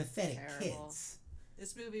pathetic kids.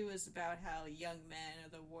 This movie was about how young men are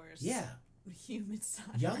the worst humans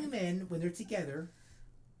on Young Earth. men, when they're together,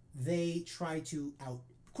 they try to Of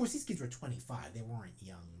course, these kids were 25. They weren't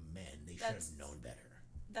young men. They should have known better.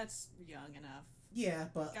 That's young enough. Yeah,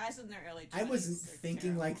 but guys in their early 20s. I wasn't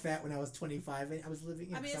thinking like that when I was 25. I was living.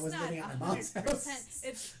 It's was not living at my mom's house.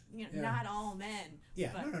 It's not all men. Yeah,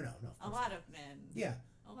 but no. A lot of men. Yeah,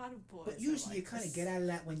 a lot of boys. But usually you kind of get out of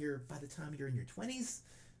that when by the time you're in your 20s.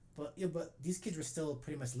 But but these kids were still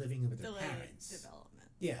pretty much living with their parents. Development.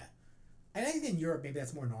 Yeah, and I think in Europe maybe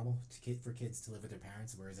that's more normal for kids to live with their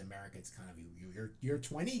parents, whereas in America it's kind of you're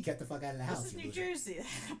 20, get the fuck out of the house. This is New Jersey. That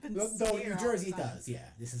happens. Though New Jersey does, yeah.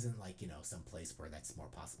 This isn't like some place where that's more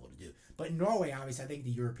possible to do. But in Norway, obviously, I think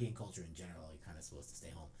the European culture in general, you're kind of supposed to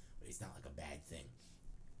stay home, but it's not like a bad thing.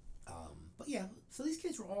 But yeah, so these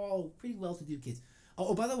kids were all pretty well-to-do kids.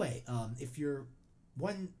 Oh, by the way, if you're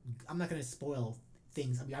I'm not going to spoil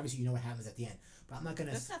things. I mean, obviously, you know what happens at the end, but I'm not going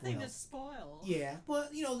to spoil. There's nothing to spoil. Yeah, well,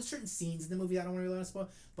 there's certain scenes in the movie I don't really want to spoil,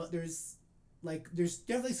 but there's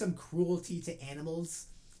definitely some cruelty to animals.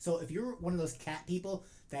 So if you're one of those cat people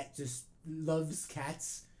that just loves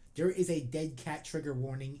cats, there is a dead cat trigger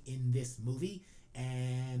warning in this movie,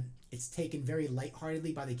 and it's taken very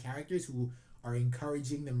lightheartedly by the characters who are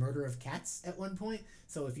encouraging the murder of cats at one point.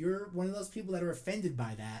 So if you're one of those people that are offended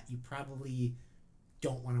by that, you probably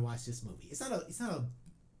don't want to watch this movie. It's not a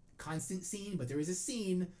constant scene, but there is a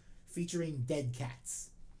scene featuring dead cats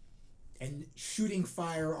and shooting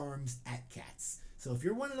firearms at cats. So if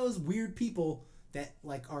you're one of those weird people that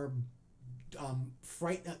like are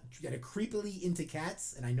frightened, that are creepily into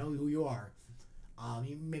cats, and I know who you are,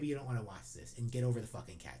 maybe you don't want to watch this and get over the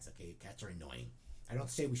fucking cats. Okay, cats are annoying. I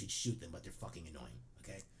don't say we should shoot them, but they're fucking annoying.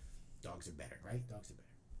 Okay, dogs are better, right? Dogs are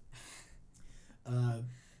better.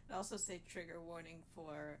 I'd also say trigger warning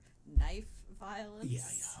for knife violence. Yeah.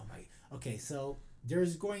 Oh my. Okay, so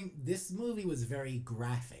this movie was very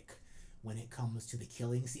graphic when it comes to the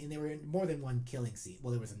killing scene. There were more than one killing scene.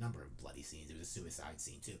 Well, there was a number of bloody scenes. There was a suicide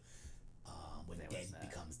scene too, when dead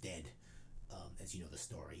becomes dead. As you know the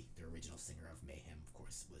story, the original singer of Mayhem, of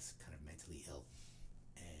course, was kind of mentally ill,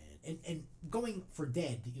 and going for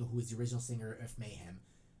Dead, who was the original singer of Mayhem,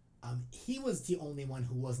 he was the only one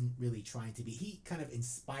who wasn't really trying to be. He kind of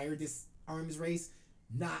inspired this arms race,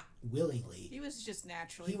 not willingly. He was just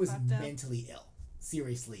naturally. He was mentally ill.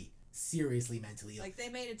 Seriously mentally ill. Like they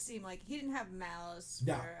made it seem like he didn't have malice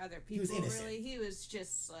for other people. He was innocent. Really, he was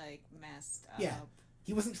just like messed up. Yeah,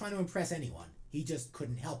 he wasn't trying to impress anyone. He just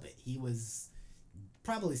couldn't help it. He was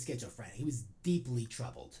probably schizophrenic. He was deeply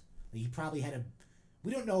troubled. He probably had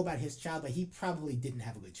we don't know about his child, but he probably didn't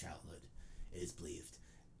have a good childhood, it is believed.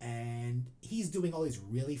 And he's doing all these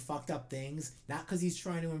really fucked up things, not because he's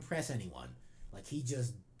trying to impress anyone. Like, he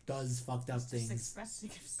just does fucked up things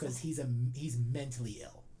because he's mentally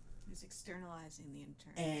ill. He's externalizing the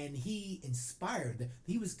internal. And he inspired.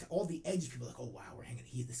 He was all the edge people like, oh wow, we're hanging.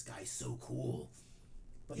 This guy's so cool.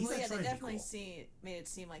 But he's not trying to be cool. They definitely made it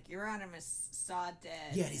seem like Euronymous saw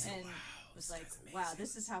Dead. Yeah, and he's like, wow. Was like, wow,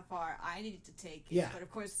 this is how far I needed to take it. Yeah. But of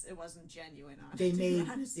course, it wasn't genuine. They made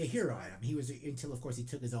a hero out of him. He was until, of course, he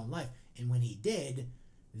took his own life. And when he did,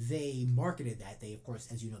 they marketed that. They, of course,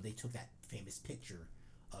 as you know, they took that famous picture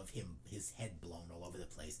of him, his head blown all over the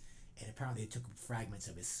place. And apparently, they took fragments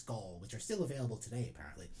of his skull, which are still available today,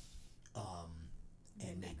 apparently,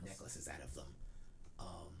 and made necklaces out of them.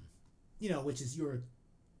 Which is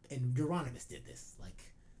and Euronymous did this. Like,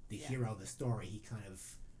 the hero of the story, he kind of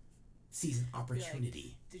sees an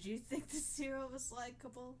opportunity. Like, did you think this hero was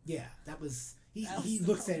likable? Yeah, that was... He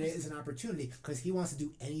looks at it as an opportunity because he wants to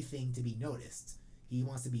do anything to be noticed. He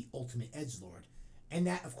wants to be ultimate edgelord. And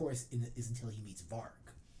that, of course, is until he meets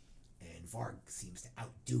Varg. And Varg seems to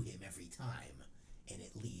outdo him every time. And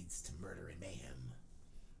it leads to murder and mayhem.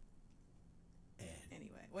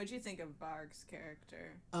 Anyway, what did you think of Varg's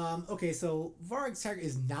character? Okay, so Varg's character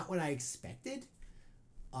is not what I expected.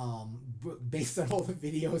 Based on all the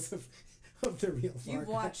videos of the real Varg. You've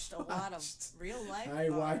watched a lot of real life Varg. I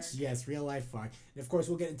watched, yes, real life Varg. And of course,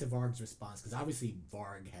 we'll get into Varg's response, because obviously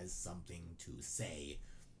Varg has something to say.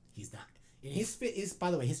 He's not... And by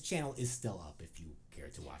the way, his channel is still up if you care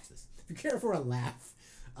to watch this. If you care for a laugh,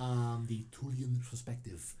 the Tulian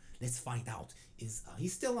perspective, let's find out, is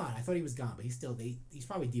he's still on. I thought he was gone, but he's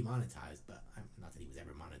probably demonetized, but not that he was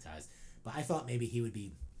ever monetized. But I thought maybe he would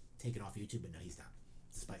be taken off YouTube, but no, he's not.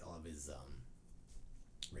 Despite all of his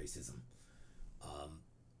racism,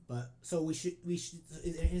 but so we should.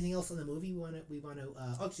 Is there anything else in the movie we want to?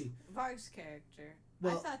 Actually, Varg's character.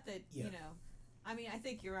 Well, I thought that I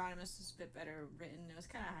think Euronymous was a bit better written. It was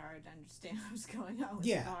kind of hard to understand what was going on with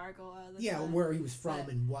Varg a lot of the time. Where he was from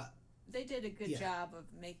and what. They did a good job of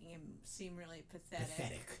making him seem really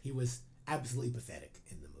pathetic. He was absolutely pathetic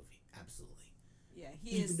in the movie. Absolutely. Yeah,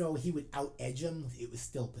 even though he would out-edge him, it was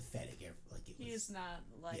still pathetic. He is not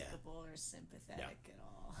likable or sympathetic at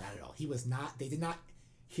all. Not at all. He was not. They did not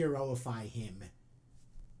heroify him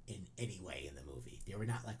in any way in the movie. They were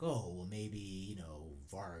not like, oh, well, maybe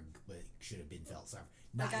Varg should have been felt sorry.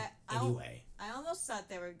 Not anyway. I almost thought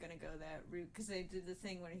they were going to go that route because they did the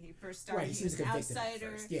thing when he first started. Right, he was an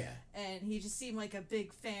outsider, yeah, and he just seemed like a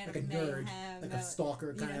big fan like of a nerd, mayhem, like a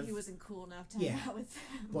stalker kind of. He wasn't cool enough to hang out with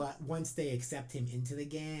them. But once they accept him into the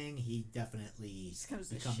gang, he definitely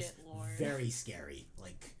becomes a shit lord. Very scary.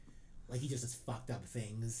 Like he just does fucked up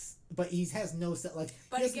things, but he has no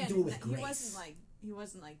But he doesn't do it with grace. He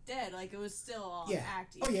wasn't dead. Like, it was still all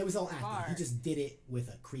acting. Oh yeah, it was all acting. He just did it with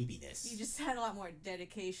a creepiness. He just had a lot more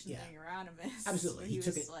dedication than Euronymous. Absolutely, he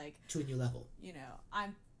took it to a new level. I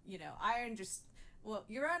understand. Well,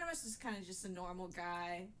 Euronymous is kind of just a normal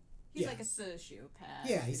guy. He's like a sociopath.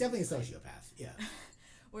 Yeah, he's definitely a sociopath. Yeah.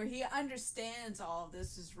 Where he understands all of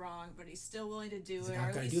this is wrong, but he's still willing to do it, or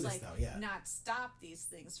at least not stop these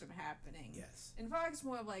things from happening. Yes. And Varg's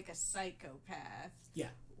more of like a psychopath. Yeah.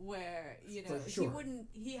 Where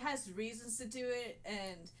he has reasons to do it,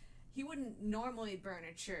 and he wouldn't normally burn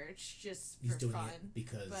a church just for fun. It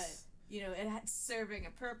because, but it's serving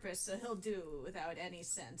a purpose, so he'll do it without any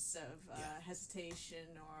sense of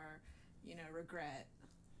hesitation or regret.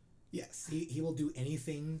 Yes, he will do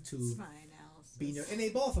anything to. It's my analysis. and they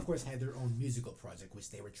both, of course, had their own musical project,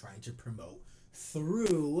 which they were trying to promote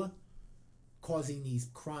through causing these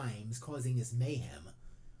crimes, causing this mayhem,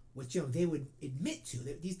 which they would admit to.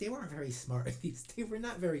 They weren't very smart. They were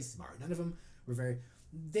not very smart. None of them were very.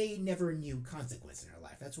 They never knew consequence in their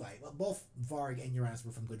life. That's why. Well, both Varg and Uranus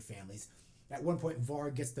were from good families. At one point,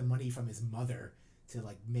 Varg gets the money from his mother to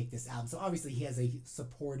make this album. So obviously, he has a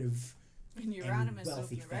supportive and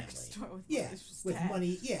wealthy family. With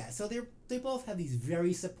money. Yeah, so they both have these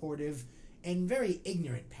very supportive and very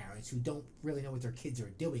ignorant parents who don't really know what their kids are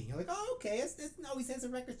doing. You're like, oh, okay, it always has a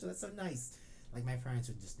record store. That's so nice. Like my parents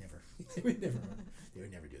would just never. They would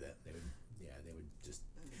never do that.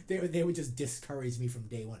 They would just discourage me from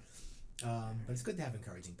day one. But it's good to have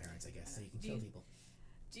encouraging parents, I guess, so you can kill people.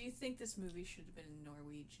 Do you think this movie should have been in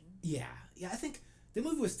Norwegian? Yeah. I think the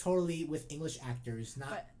movie was totally with English actors,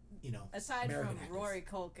 not aside American from actors. Rory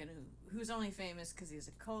Culkin, who's only famous because he's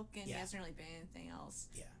a Culkin. Yeah. He hasn't really been anything else.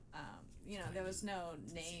 Yeah. There was no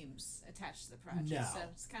names attached to the project, so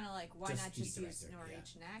it's kind of like, why not just use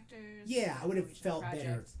Norwegian actors? Yeah, I would have felt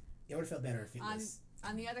better. It would have felt better if it was.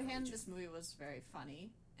 On the other hand, this movie was very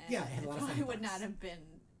funny. And it had a lot of fun. It would not have been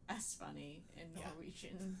as funny in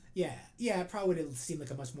Norwegian. Yeah, it probably would have seemed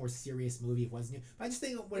like a much more serious movie if it wasn't. But I just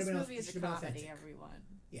think it would have been. This movie is a comedy, everyone.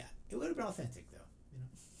 Yeah, it would have been authentic though.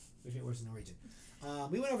 If it was in Norwegian.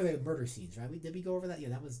 We went over the murder scenes, right? Did we go over that? Yeah,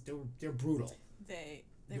 that was they're brutal. They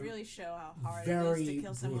really show how hard it is to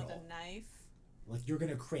kill someone with a knife. Like, you're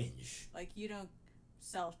gonna cringe. Like, you don't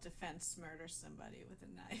self-defense murder somebody with a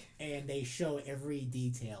knife. And they show every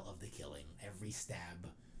detail of the killing, every stab,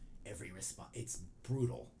 every response. It's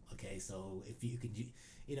brutal. Okay, so if you could,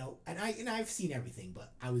 and I've seen everything,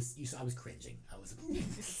 but I was cringing. I was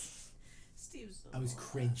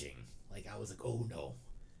cringing. Like, I was like, oh no.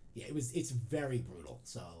 Yeah, it's very brutal.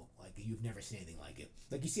 So, like, you've never seen anything like it.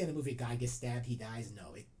 Like, you see in the movie, a guy gets stabbed, he dies.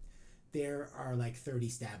 No, there are like 30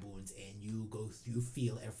 stab wounds, and you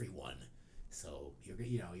feel every one. So you're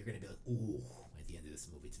gonna be like, ooh, at the end of this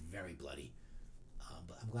movie. It's very bloody.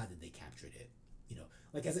 But I'm glad that they captured it.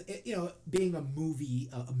 Like, as being a movie,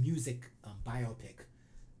 a music biopic,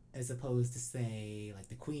 as opposed to, say, like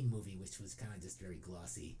the Queen movie, which was kind of just very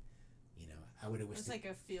glossy. I would have wished. It was like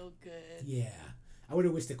a feel good. Yeah. I would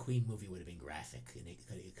have wished the Queen movie would have been graphic, and it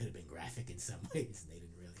could have been graphic in some ways, and they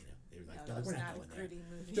didn't really, they were like, we're not going there.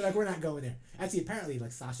 Movie. They're like, we're not going there. Actually, apparently,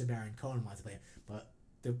 like, Sacha Baron Cohen wanted to play it, but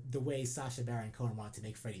the way Sacha Baron Cohen wanted to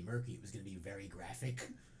make Freddie Mercury, it was going to be very graphic,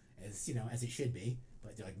 as it should be.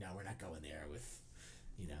 But they're like, no, we're not going there with,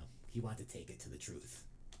 he wanted to take it to the truth.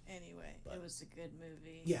 Anyway, it was a good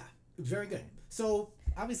movie. Yeah, it was very good. So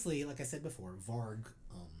obviously, like I said before, Varg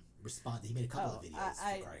responded. He made a couple of videos.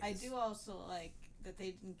 I do also like that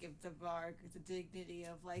they didn't give the Varg the dignity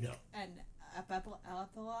of an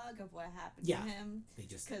epilogue of what happened to him. They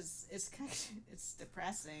just, because it's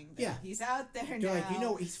depressing. Yeah, he's out there they're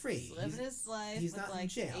now. like, he's free. He's living his life. He's with not in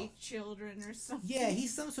jail. 8 children or something. Yeah,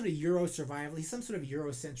 he's some sort of Euro survival. He's some sort of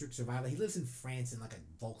Eurocentric survival. He lives in France in like a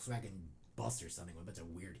Volkswagen bus or something with a bunch of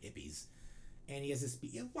weird hippies. And he has this.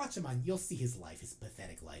 Watch him you'll see his life, his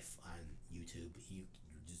pathetic life on YouTube. You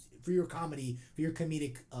just for your comedy, for your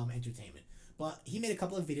comedic entertainment. But he made a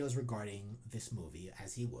couple of videos regarding this movie,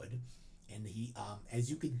 as he would, and he, as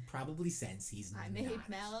you could probably sense, he's I made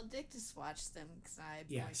Maledictus watch them because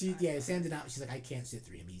Sam did not. She's like, I can't sit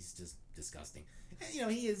through him. He's just disgusting.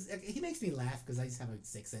 And, he makes me laugh because I just have a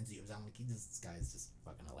sick sense of humor. I'm like, this guy is just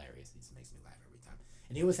fucking hilarious. He just makes me laugh every time.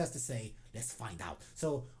 And he always has to say, let's find out.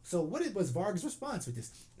 So what was Varg's response with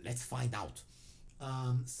this? Let's find out.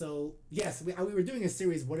 So yes, we were doing a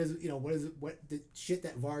series. What the shit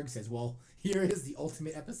that Varg says? Well, here is the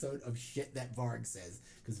ultimate episode of shit that Varg says,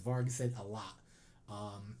 because Varg said a lot.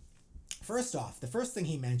 First off, the first thing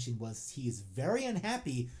he mentioned was he is very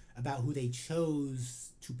unhappy about who they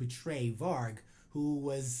chose to portray Varg, who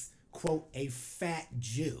was, quote, a fat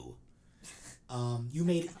Jew.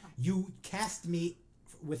 You cast me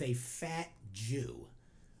with a fat Jew.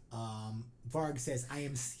 Varg says, I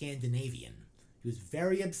am Scandinavian. He was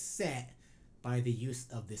very upset by the use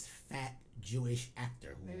of this fat Jewish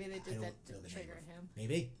actor. Maybe they did that to trigger him.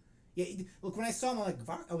 Maybe. Yeah, look, when I saw him, I'm like,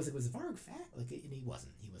 Varg, I was like, was Varg fat? Like, and he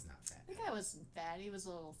wasn't. He was not fat. The guy wasn't fat. He was a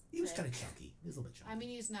little thick. He was kind of chunky. He was a little bit chunky. I mean,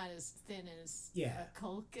 he's not as thin as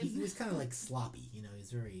Culkin. He was kind of like sloppy, he was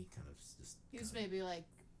very kind of just... He was maybe like,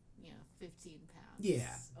 15 pounds.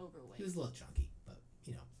 Yeah. Overweight. He was a little chunky, but,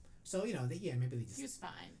 So, maybe they just... He was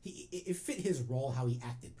fine. It fit his role how he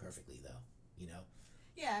acted perfectly, though,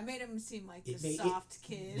 Yeah, it made him seem like a soft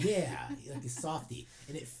kid. Yeah, like a softie.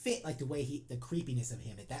 And it fit like the way the creepiness of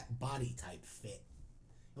him, that body type fit.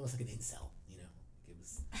 Almost like an incel, It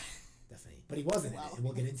was... definitely. But he wasn't in it. And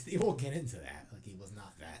we'll get into that. Like, he was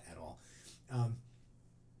not that at all.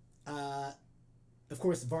 Of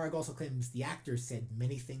course, Varg also claims the actor said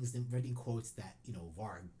many things in quotes that,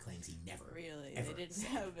 Varg claims he never Really? ever They didn't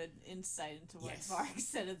said. have an insight into what Varg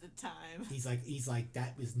said at the time. He's like,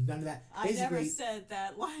 that was none of that. I never said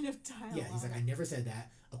that line of dialogue. Yeah, he's like, I never said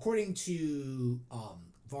that. According to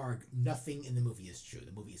Varg, nothing in the movie is true.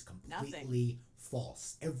 The movie is completely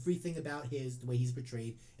false. Everything about the way he's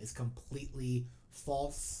portrayed is completely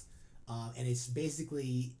false. And it's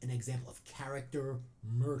basically an example of character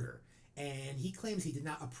murder. And he claims he did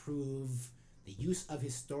not approve the use of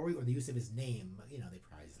his story or the use of his name. But, they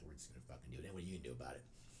probably just we're just going to fucking do it. And what are you going to do about it?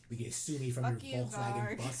 You can sue me from your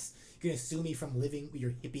Volkswagen bus. You're going to sue me from living with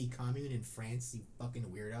your hippie commune in France, you fucking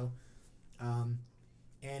weirdo.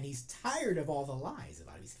 And he's tired of all the lies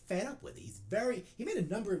about it. He's fed up with it. He made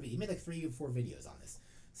he made like 3 or 4 videos on this.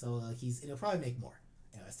 So he'll probably make more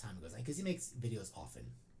as time goes on. Because he makes videos often,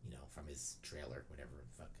 from his trailer, whatever.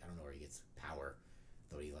 Fuck, I don't know where he gets power.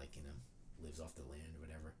 Though he lives off the land or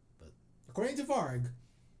whatever. But according to Varg,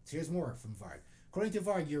 so here's more from Varg. According to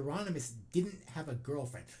Varg, Euronymous didn't have a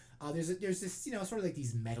girlfriend. There's this sort of like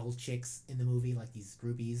these metal chicks in the movie, like these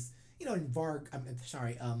groupies. And Varg,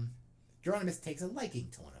 Euronymous takes a liking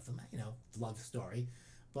to one of them. Love story,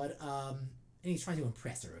 but and he's trying to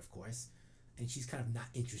impress her, of course, and she's kind of not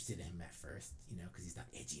interested in him at first, because he's not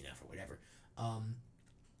edgy enough or whatever.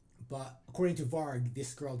 But according to Varg,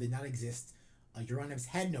 this girl did not exist. Euronymous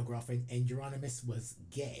had no girlfriend, and Euronymous was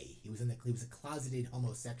gay. He was a closeted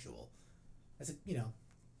homosexual. That's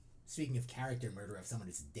speaking of character murder of someone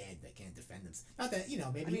that's dead that can't defend themselves. Not that maybe.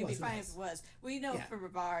 I mean, he was. It'd be fine if it was. We know for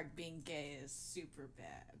Varg being gay is super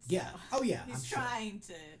bad. So yeah. Oh yeah. He's trying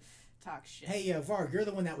to talk shit. Hey, Varg, you're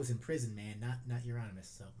the one that was in prison, man. Not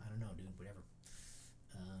Euronymous. So I don't know, dude. Whatever.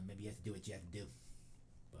 Maybe you have to do what you have to do.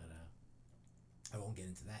 But I won't get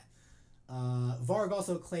into that. Varg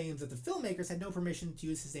also claims that the filmmakers had no permission to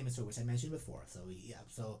use his name and story, which I mentioned before.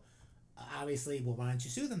 So obviously, well, why don't you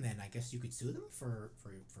sue them then? I guess you could sue them for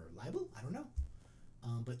libel. I don't know.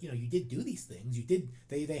 But you did do these things. You did.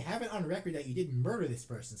 They have it on record that you did murder this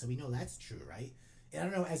person, so we know that's true, right? And I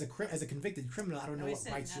don't know, as a convicted criminal, I don't know what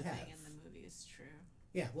rights you have. Nothing in the movie is true.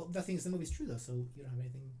 Yeah, well, nothing in the movie is true though, so you don't have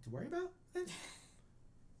anything to worry about then.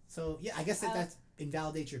 So yeah, I guess that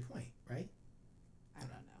invalidates your point, right? I don't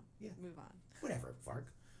know. Yeah. Move on. Whatever, Varg.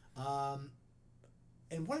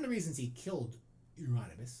 And one of the reasons he killed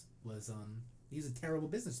Euronymous was he was a terrible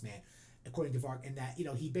businessman, according to Varg, and that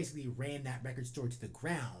he basically ran that record store to the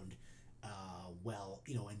ground.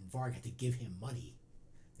 And Varg had to give him money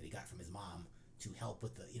that he got from his mom to help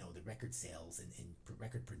with the record sales and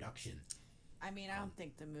record production. I mean, I don't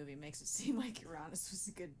think the movie makes it seem like Euronymous was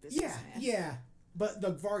a good businessman. Yeah, but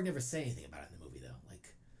Varg never said anything about it in the movie though.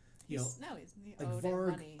 He owed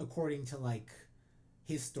Varg, money. According to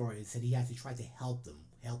his story, said he had to try to help him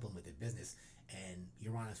with the business, and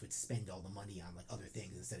Euronymous would spend all the money on other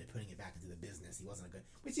things instead of putting it back into the business. He wasn't a good,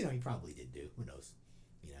 which he probably did do. Who knows,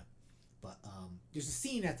 But there's a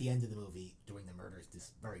scene at the end of the movie during the murders,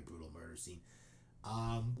 this very brutal murder scene,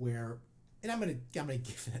 where, and I'm gonna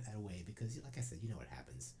give that away because, like I said, what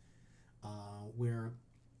happens, where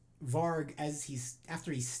Varg,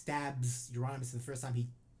 after he stabs Euronymous the first time, he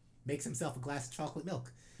makes himself a glass of chocolate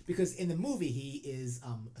milk, because in the movie he is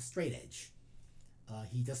a straight edge.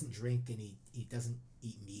 He doesn't drink and he doesn't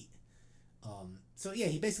eat meat. So yeah,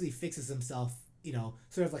 he basically fixes himself,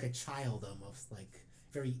 sort of like a child almost, like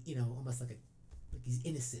very, almost like he's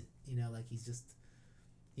innocent, like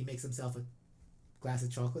he makes himself a glass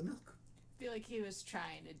of chocolate milk. I feel like he was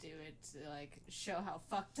trying to do it to show how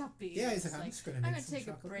fucked up he is. Yeah, he's like, I'm just gonna take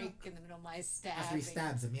a break milk in the middle of my stabbing. After he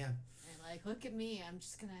stabs him, yeah. And look at me, I'm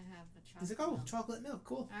just gonna have a chocolate. He's like, oh, milk. Chocolate milk,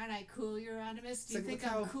 cool. Aren't I cool, Euronymous? Do you think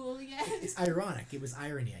I'm cool yet? It's ironic. It was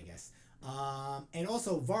irony, I guess. And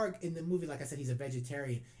also Varg in the movie, like I said, he's a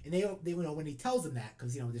vegetarian, and they when he tells them that,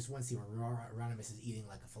 because there's one scene where Euronymous is eating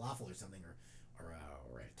like a falafel or something, or a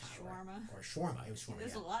shawarma. Or a shawarma. It was shawarma.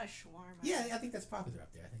 There's a lot of shawarma. Yeah, I think that's popular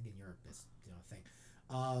up there. I think in Europe that's thing.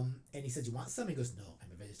 And he said, "You want some?" He goes, "No,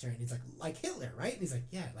 I'm a vegetarian." And he's like Hitler, right? And he's like,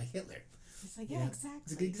 "Yeah, like Hitler." He's like, "Yeah, exactly."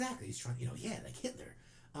 He's like, exactly. He's trying, yeah, like Hitler.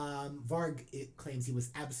 Varg claims he was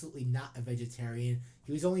absolutely not a vegetarian.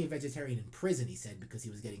 He was only a vegetarian in prison, he said, because he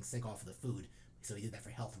was getting sick off of the food. So he did that for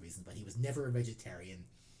health reasons, but he was never a vegetarian.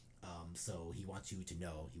 So he wants you to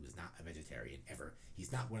know he was not a vegetarian ever.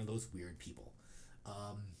 He's not one of those weird people.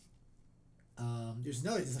 There's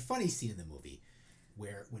a funny scene in the movie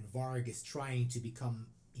where when Varg is trying to become,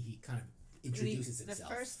 he kind of introduces himself.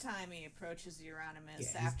 The first time he approaches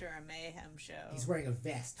Euronymous after a mayhem show. He's wearing a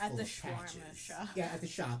vest at full the of shawarma patches. shop. Yeah, at the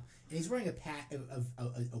shop, and he's wearing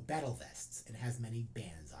a battle vest and has many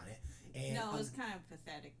bands on it. And, no, it was kind of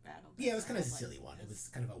pathetic battle vest. Yeah, it was kind of a silly one. It was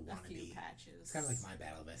kind of a wannabe. A few patches. It's kind of like my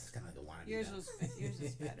battle vest. It's kind of like a wannabe. Yours was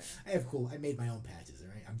better. I made my own patches. All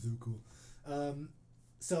right, I'm so cool.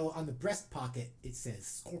 So on the breast pocket it says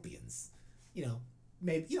Scorpions.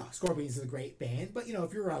 Maybe Scorpions is a great band, but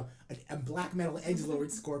if you're a black metal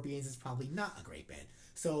edgelord, Scorpions is probably not a great band.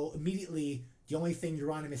 So immediately, the only thing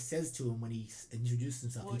Euronymous says to him when he introduced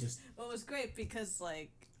himself, Well, it was great because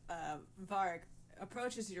Varg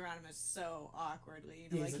approaches Euronymous so awkwardly.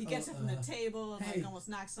 He gets up from the table and almost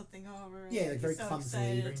knocks something over. Yeah, very so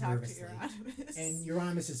clumsily, very talk nervously. to Euronymous. And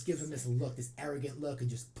Euronymous just gives him this look, this arrogant look, and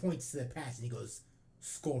just points to the patch, and he goes,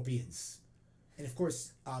 "Scorpions." And of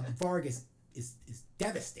course, Varg is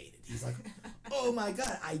devastated. He's like, "Oh my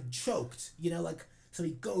god, I choked!" So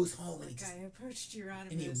he goes home and I approached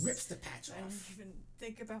Euronymous and he rips the patch off. I didn't even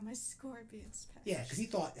think about my Scorpions patch. Yeah, because he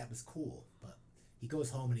thought that was cool, but he goes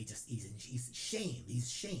home and he's shamed. He's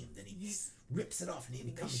shamed, and he rips it off, and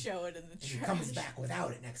he show it in the trash. He comes back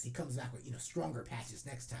without it next. He comes back with stronger patches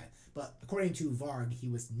next time. But according to Varg, he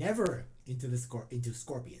was never into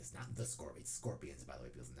Scorpions, not the Scorpions. Scorpions, by the way,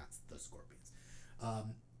 because not the Scorpions.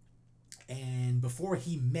 And before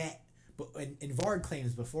he met, and Varg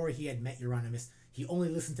claims before he had met Euronymous, he only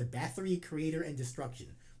listened to Bathory, Creator, and Destruction,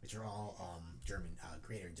 which are all German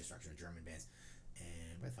Creator and Destruction are German bands.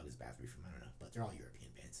 And where the fuck is Bathory from? I don't know, but they're all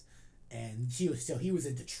European bands. And he was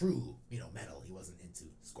into true metal. He wasn't into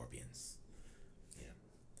Scorpions,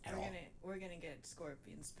 at all. We're gonna get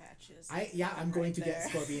Scorpions patches. I'm going to get a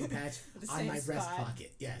Scorpion patch on my breast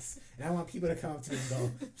pocket. Yes, and I want people to come up to me and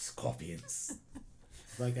go, "Scorpions."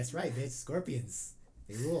 That's right, bitch. Scorpions.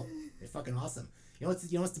 They rule. They're fucking awesome. You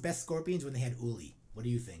know what's the best Scorpions? When they had Uli. What do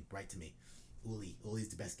you think? Write to me. Uli's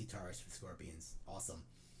the best guitarist for Scorpions. Awesome.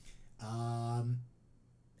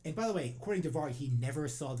 And by the way, according to Varg, he never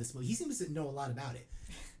saw this movie. He seems to know a lot about it.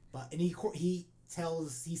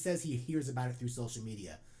 He says he hears about it through social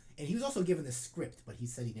media. And he was also given the script, but he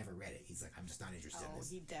said he never read it. He's like, "I'm just not interested in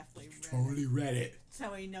this." He definitely totally read it. That's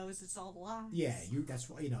how he knows it's all lies. Yeah,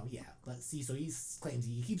 that's yeah. But see, so he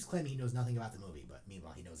keeps claiming he knows nothing about the movie, but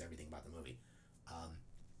meanwhile he knows everything about the movie.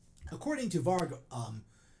 According to Varg,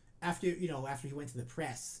 after he went to the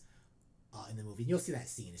press in the movie, and you'll see that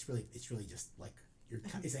scene. It's really just like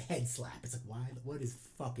it's a head slap. It's like, what is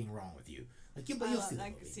fucking wrong with you? But you'll see the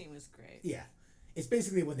movie. That scene was great. Yeah. It's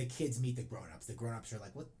basically when the kids meet the grown-ups. The grown-ups are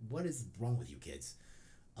like, what is wrong with you kids?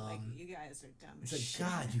 You guys are dumb. It's like,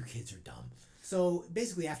 God, you kids are dumb. So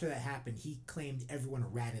basically after that happened, he claimed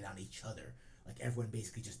everyone ratted on each other. Everyone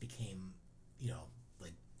basically just became,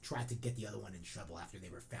 tried to get the other one in trouble after they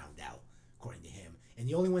were found out, according to him. And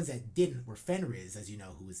the only ones that didn't were Fenriz, as you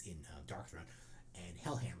know, who was in Darkthrone, and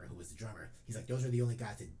Hellhammer, who was the drummer. He's like, those are the only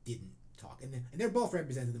guys that didn't talk. And they're both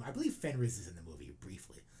represented them. I believe Fenriz is in the movie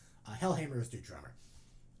briefly. Hellhammer is their drummer.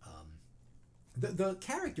 The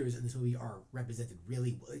characters in this movie are represented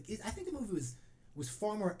really well. I think the movie was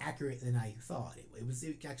far more accurate than I thought. It was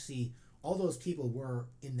actually, all those people were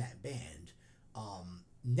in that band.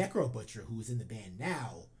 Necro Butcher, who is in the band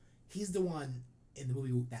now, he's the one in the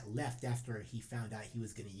movie that left after he found out he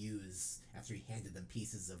was going to use, after he handed them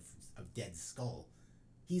pieces of Dead's skull.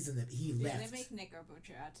 He left. They make Necro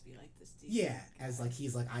Butcher out to be like this dude. Yeah, as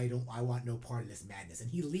he's like, I want no part of this madness, and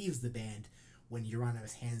he leaves the band when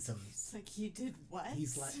Euronymous hands him. It's like, you did what?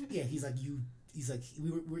 He's like,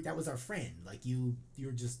 that was our friend.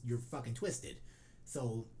 You're fucking twisted.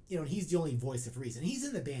 So he's the only voice of reason. He's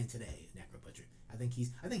in the band today, Necro Butcher. I think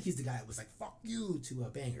he's the guy that was like, "Fuck you" to a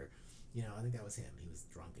Banger. I think that was him. He was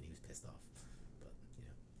drunk and he was pissed off. But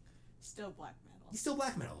still black metal. He's still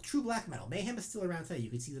black metal, true black metal. Mayhem is still around today. You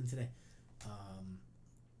can see them today.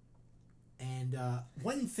 And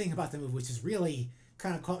one thing about the movie, which has really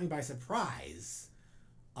kind of caught me by surprise,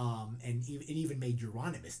 and it even made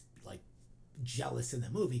Euronymous jealous in the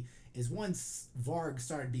movie, is once Varg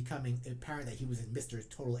started becoming apparent that he was in Mr.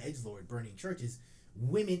 Total Edgelord burning churches,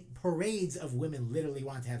 parades of women literally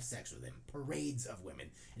wanted to have sex with him. Parades of women.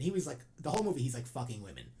 And he was like, the whole movie he's like fucking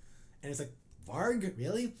women. And it's like, Varg?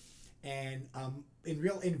 Really? And in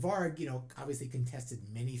Varg, obviously contested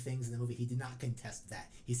many things in the movie. He did not contest that.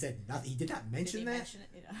 He said nothing. He did not mention that.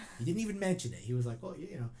 He didn't even mention it. He was like, well,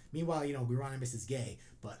 meanwhile, Euronymous is gay,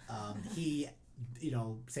 but he,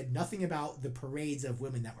 said nothing about the parades of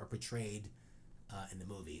women that were portrayed in the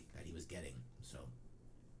movie that he was getting. So,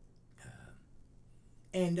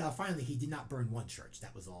 and finally, he did not burn one church.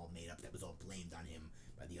 That was all made up. That was all blamed on him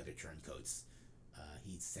by the other turncoats.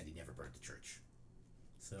 he said he never burned the church.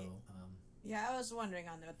 So. Yeah, I was wondering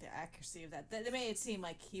on what the accuracy of that. They made it seem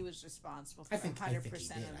like he was responsible for 100% of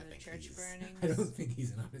the church burning. I don't think he's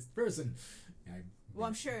an honest person.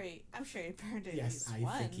 I'm sure he burned it. Yes, I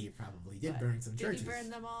think he probably did burn some churches. Did he burn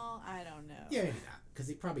them all? I don't know. Yeah, maybe not, because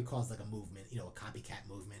he probably caused like a movement, a copycat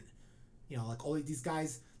movement. Like all of these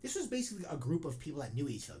guys. This was basically a group of people that knew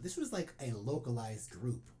each other. This was like a localized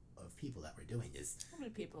group of people that were doing this. How many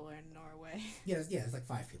people are in Norway? Yeah, it's like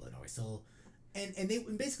 5 people in Norway. So. And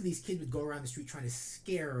basically these kids would go around the street trying to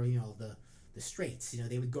scare the straights.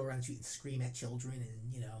 They would go around the street and scream at children,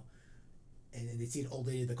 and they'd see an old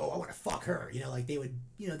lady, like, oh, I want to fuck her. Like they would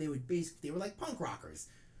basically, they were like punk rockers,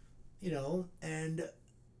 and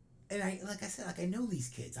I, like I said, like I know these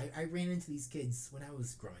kids. I ran into these kids when I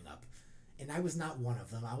was growing up, and I was not one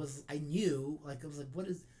of them. I was like what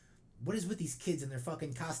is with these kids and their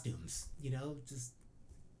fucking costumes? Just.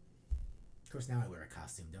 Of course, now I wear a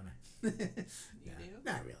costume, don't I? You do?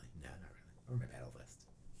 Not really. No, not really. I wear my battle vest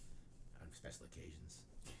on special occasions.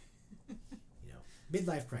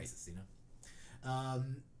 Midlife crisis.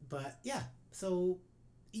 But yeah. So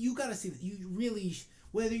you gotta see that. You really,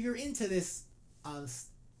 whether you're into this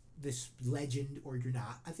legend or you're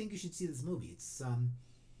not, I think you should see this movie. It's an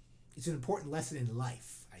important lesson in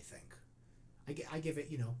life. I think. I give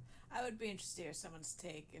it. I would be interested to hear someone's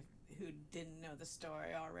take who didn't know the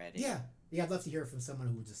story already. Yeah, I'd love to hear from someone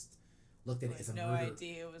who just looked at it as a no murder.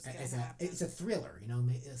 idea it was going to happen. It's a thriller,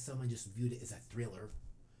 someone just viewed it as a thriller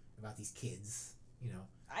about these kids,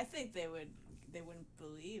 I think they wouldn't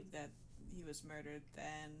believe that he was murdered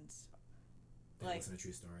then. That wasn't a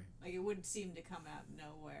true story. Like, it wouldn't seem to come out of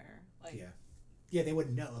nowhere. Like, yeah, they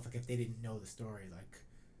wouldn't know if they didn't know the story, like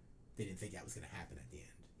they didn't think that was going to happen at the end.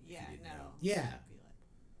 Yeah, no. Know. Yeah.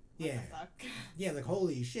 What the fuck? Yeah, like,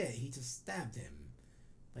 holy shit, he just stabbed him.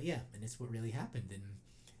 But yeah, and it's what really happened, and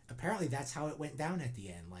apparently that's how it went down at the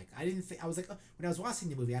end. Like, I was like, when I was watching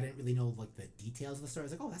the movie, I didn't really know, like, the details of the story. I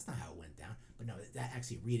was like, oh, that's not how it went down. But no, that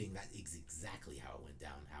actually reading that is exactly how it went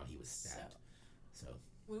down, how he was stabbed. So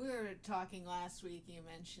when we were talking last week, you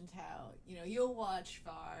mentioned how, you'll watch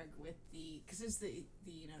Varg with because it's the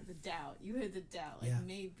doubt. You had the doubt, like,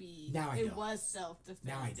 maybe now it was self-defense.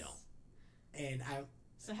 Now I don't. And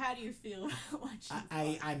So how do you feel about watching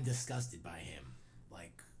I'm disgusted by him.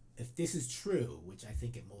 Like, if this is true, which I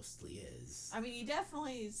think it mostly is. I mean, he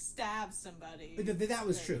definitely stabbed somebody. But that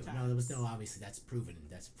was true. Times. No, there was no, obviously, that's proven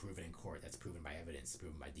in court. That's proven by evidence,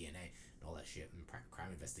 proven by DNA, and all that shit, and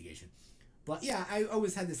crime investigation. But yeah, I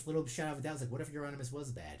always had this little shadow of doubt. I was like, what if Euronymous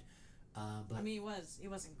was bad? But I mean, he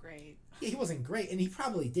wasn't great. Yeah, he wasn't great, and he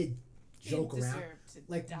probably did joke around.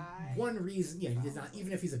 Like, die. one reason, he did not,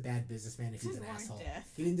 even if he's a bad businessman, if he's an asshole,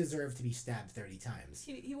 he didn't deserve to be stabbed 30 times.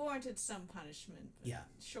 He warranted some punishment, but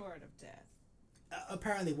short of death.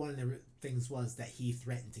 Apparently one of the things was that he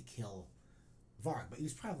threatened to kill Varg, but he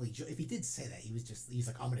was probably, if he did say that, he's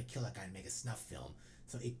like, I'm gonna kill that guy and make a snuff film.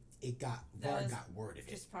 So Varg got word of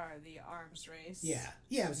it. Just part of the arms race. Yeah,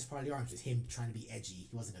 it was just part of the arms race, him trying to be edgy.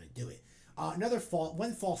 He wasn't gonna do it.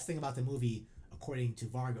 One false thing about the movie, according to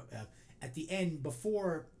Varg, at the end,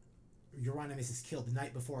 before Euronymous is killed, the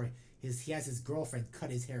night before, he has his girlfriend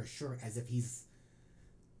cut his hair short as if he's,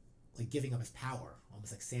 like, giving up his power,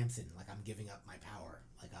 almost like Samson. Like, I'm giving up my power.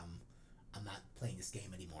 Like, I'm not playing this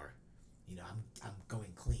game anymore. I'm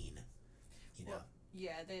going clean. Well,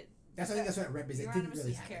 yeah, I think that's what it represents. It didn't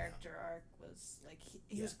really happen. His character arc was like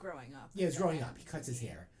he was growing up. Yeah, he was growing up. He cuts his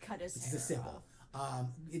hair. Which is a symbol.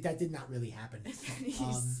 That did not really happen. And then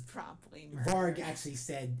he's promptly murdered. Varg actually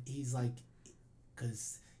said, he's like,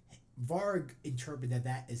 because Varg interpreted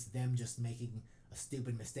that as them just making a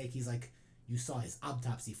stupid mistake. He's like, you saw his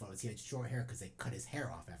autopsy photos. He had short hair because they cut his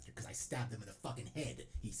hair off after, because I stabbed him in the fucking head.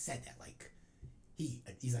 He said that, like,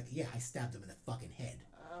 he's like, yeah, I stabbed him in the fucking head.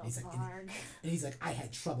 Oh, and he's like, Varg. And he's like, I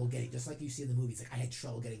had trouble getting, just like you see in the movies, like, I had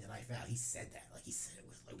trouble getting the knife out. He said that, like, he said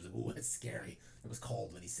it was like, ooh, that's scary. It was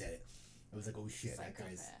cold when he said it. It was like, oh shit, Psychopath. That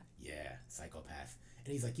guy's, psychopath.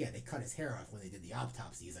 And he's like, yeah, they cut his hair off when they did the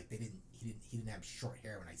autopsy. He's like, he didn't have short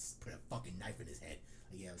hair when I put a fucking knife in his head.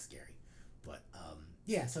 Like, yeah, it was scary. But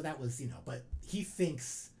so that was, but he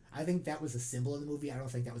thinks, I think that was a symbol in the movie. I don't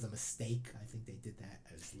think that was a mistake. I think they did that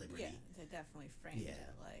as liberty. Yeah, they definitely framed it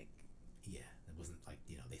like. Yeah, it wasn't like,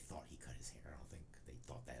 they thought he cut his hair. I don't think they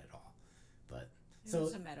thought that at all. But it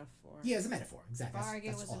was a metaphor. Yeah, it was a metaphor. Exactly. Varg,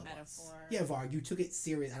 it was a metaphor. Yeah, Varg, you took it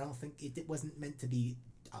serious. I don't think it wasn't meant to be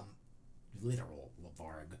literal,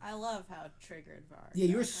 Varg. I love how triggered Varg. Yeah,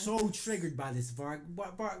 you're so triggered by this, Varg.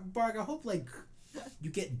 Varg, I hope, like,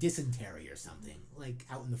 you get dysentery or something, like,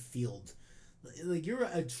 out in the field. Like, you're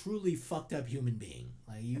a truly fucked up human being.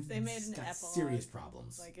 Like, you've if they made an got epilogue, serious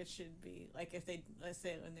problems. like it should be like if they, let's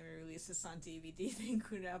say when they release this on DVD, they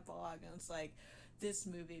include an epilogue, and it's like, this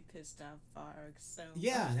movie pissed off Varg so much.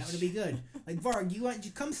 That would be good. Like, Varg,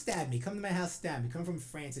 you come stab me. Come to my house, stab me. Come from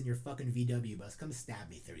France in your fucking VW bus. Come stab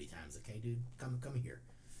me 30 times, okay, dude? Come here.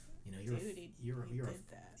 You know, you're Dude, he did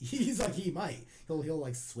that. He's like, he might. He'll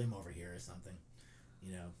like swim over here or something.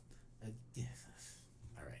 You know. Yeah.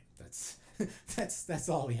 All right. That's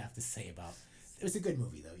all we have to say about. It was a good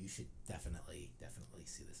movie though. You should definitely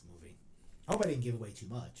see this movie. I hope I didn't give away too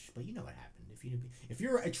much, but you know what happened. If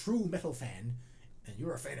you're a true metal fan and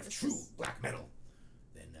you're a fan of true black metal,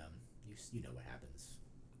 then you know what happens.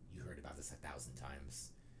 You heard about this 1,000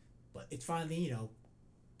 times, but it's finally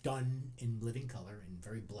done in living color and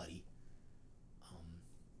very bloody.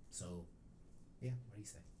 So, yeah. What do you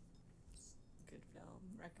say? Good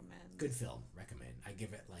film. Recommend. Good film. Recommend. I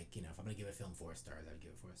give it if I'm gonna give a film 4 stars, I would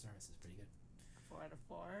give it 4 stars. This is pretty good. 4 out of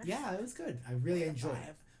 4. Yeah, it was good. I really enjoyed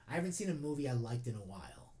it. I haven't seen a movie I liked in a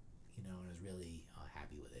while, and I was really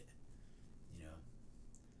happy with it.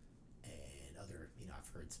 And I've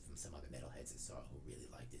heard from some other metalheads that saw it who really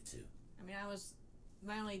liked it too. I mean,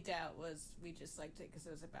 my only doubt was we just liked it because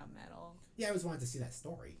it was about metal. Yeah, I always wanted to see that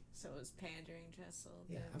story. So it was pandering just a little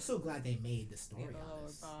bit. Yeah, I'm bit. so glad they made the story on lower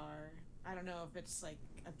this. Bar. I don't know if it's like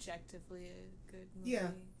objectively a good movie.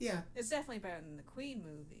 Yeah. It's definitely better than the Queen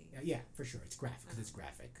movie. Yeah, for sure. It's graphic. Because it's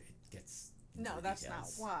graphic. It gets. No, that's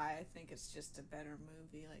details. not why. I think it's just a better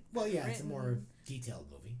movie. It's a more detailed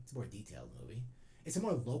movie. It's a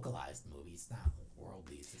more localized movie. It's not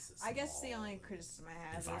worldly. It's just I guess the only criticism I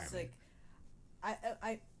have is like,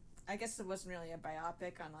 I guess it wasn't really a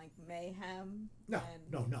biopic on like mayhem. No,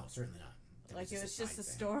 certainly not. Like it was just the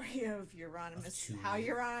story of Euronymous, how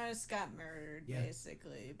Euronymous got murdered,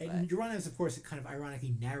 basically. And Euronymous, of course, kind of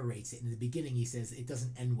ironically narrates it. In the beginning, he says, "It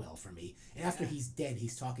doesn't end well for me." And after he's dead,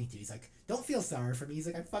 he's talking to. He's like, "Don't feel sorry for me." He's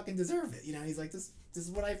like, "I fucking deserve it." He's like, "This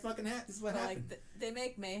is what I fucking had. This is what happened." Like they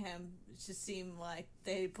make mayhem just seem like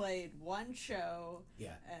they played one show.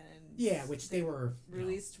 Yeah. And which they were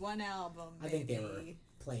released one album. I think they were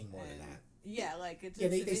playing more than that. Yeah, like it.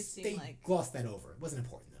 They glossed that over. It wasn't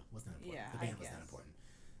important though. Wasn't important. Yeah, the band was not important.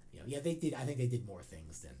 They did. I think they did more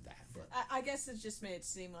things than that. But I guess it just made it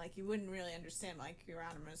seem like you wouldn't really understand like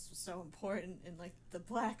Euronymous was so important in like the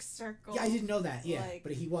Black Circle. Yeah, I didn't know that. Yeah,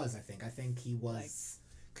 but he was. I think he was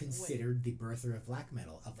considered the birther of black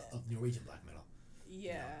metal of Norwegian black metal.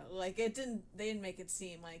 Yeah, like it didn't. They didn't make it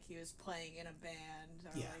seem like he was playing in a band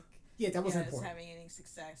or that wasn't important. Having any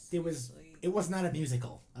success. It was not a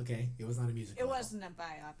musical. Okay, it was not a musical. It wasn't a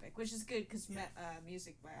biopic, which is good because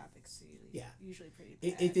music biopics usually pretty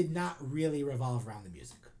bad. It did not really revolve around the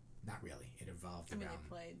music. Not really. It revolved around. They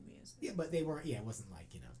played music. Yeah, but they weren't. Yeah, it wasn't like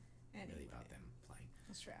really about them playing.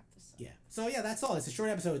 Let's wrap this up. Yeah. So that's all. It's a short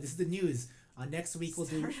episode. This is the news. Next week we'll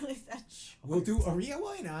do. Really that short. We'll do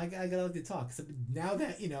I gotta like to talk. So now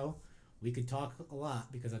that we could talk a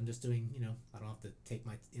lot because I'm just doing, I don't have to take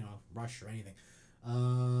my, rush or anything.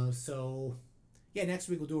 So, next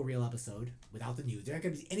week we'll do a real episode without the news. There aren't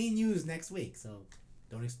going to be any news next week, so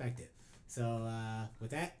don't expect it. So,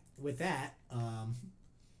 with that,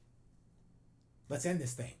 let's end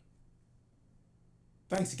this thing.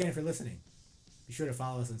 Thanks again for listening. Be sure to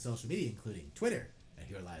follow us on social media, including Twitter at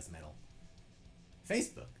Here Lies Metal,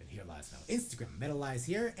 Facebook at Here Lies Metal, Instagram Metal Lies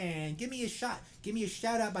Here, and give me a shout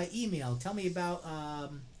out by email. Tell me about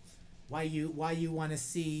why you want to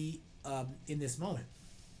see in this moment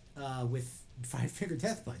with Five Finger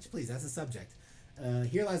Death Punch. Please, that's the subject.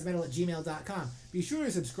 HereLiesMetal@gmail.com. Be sure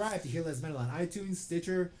to subscribe to Here Lies Metal on iTunes,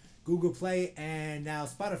 Stitcher, Google Play, and now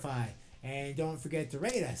Spotify. And don't forget to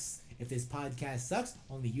rate us. If this podcast sucks,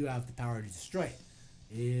 only you have the power to destroy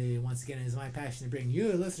it. Once again, it is my passion to bring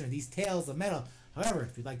you, the listener, these tales of metal. However,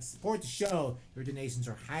 if you'd like to support the show, your donations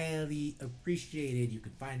are highly appreciated. You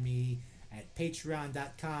can find me at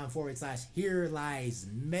patreon.com/Here Lies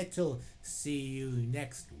Metal. See you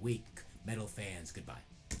next week, metal fans. Goodbye.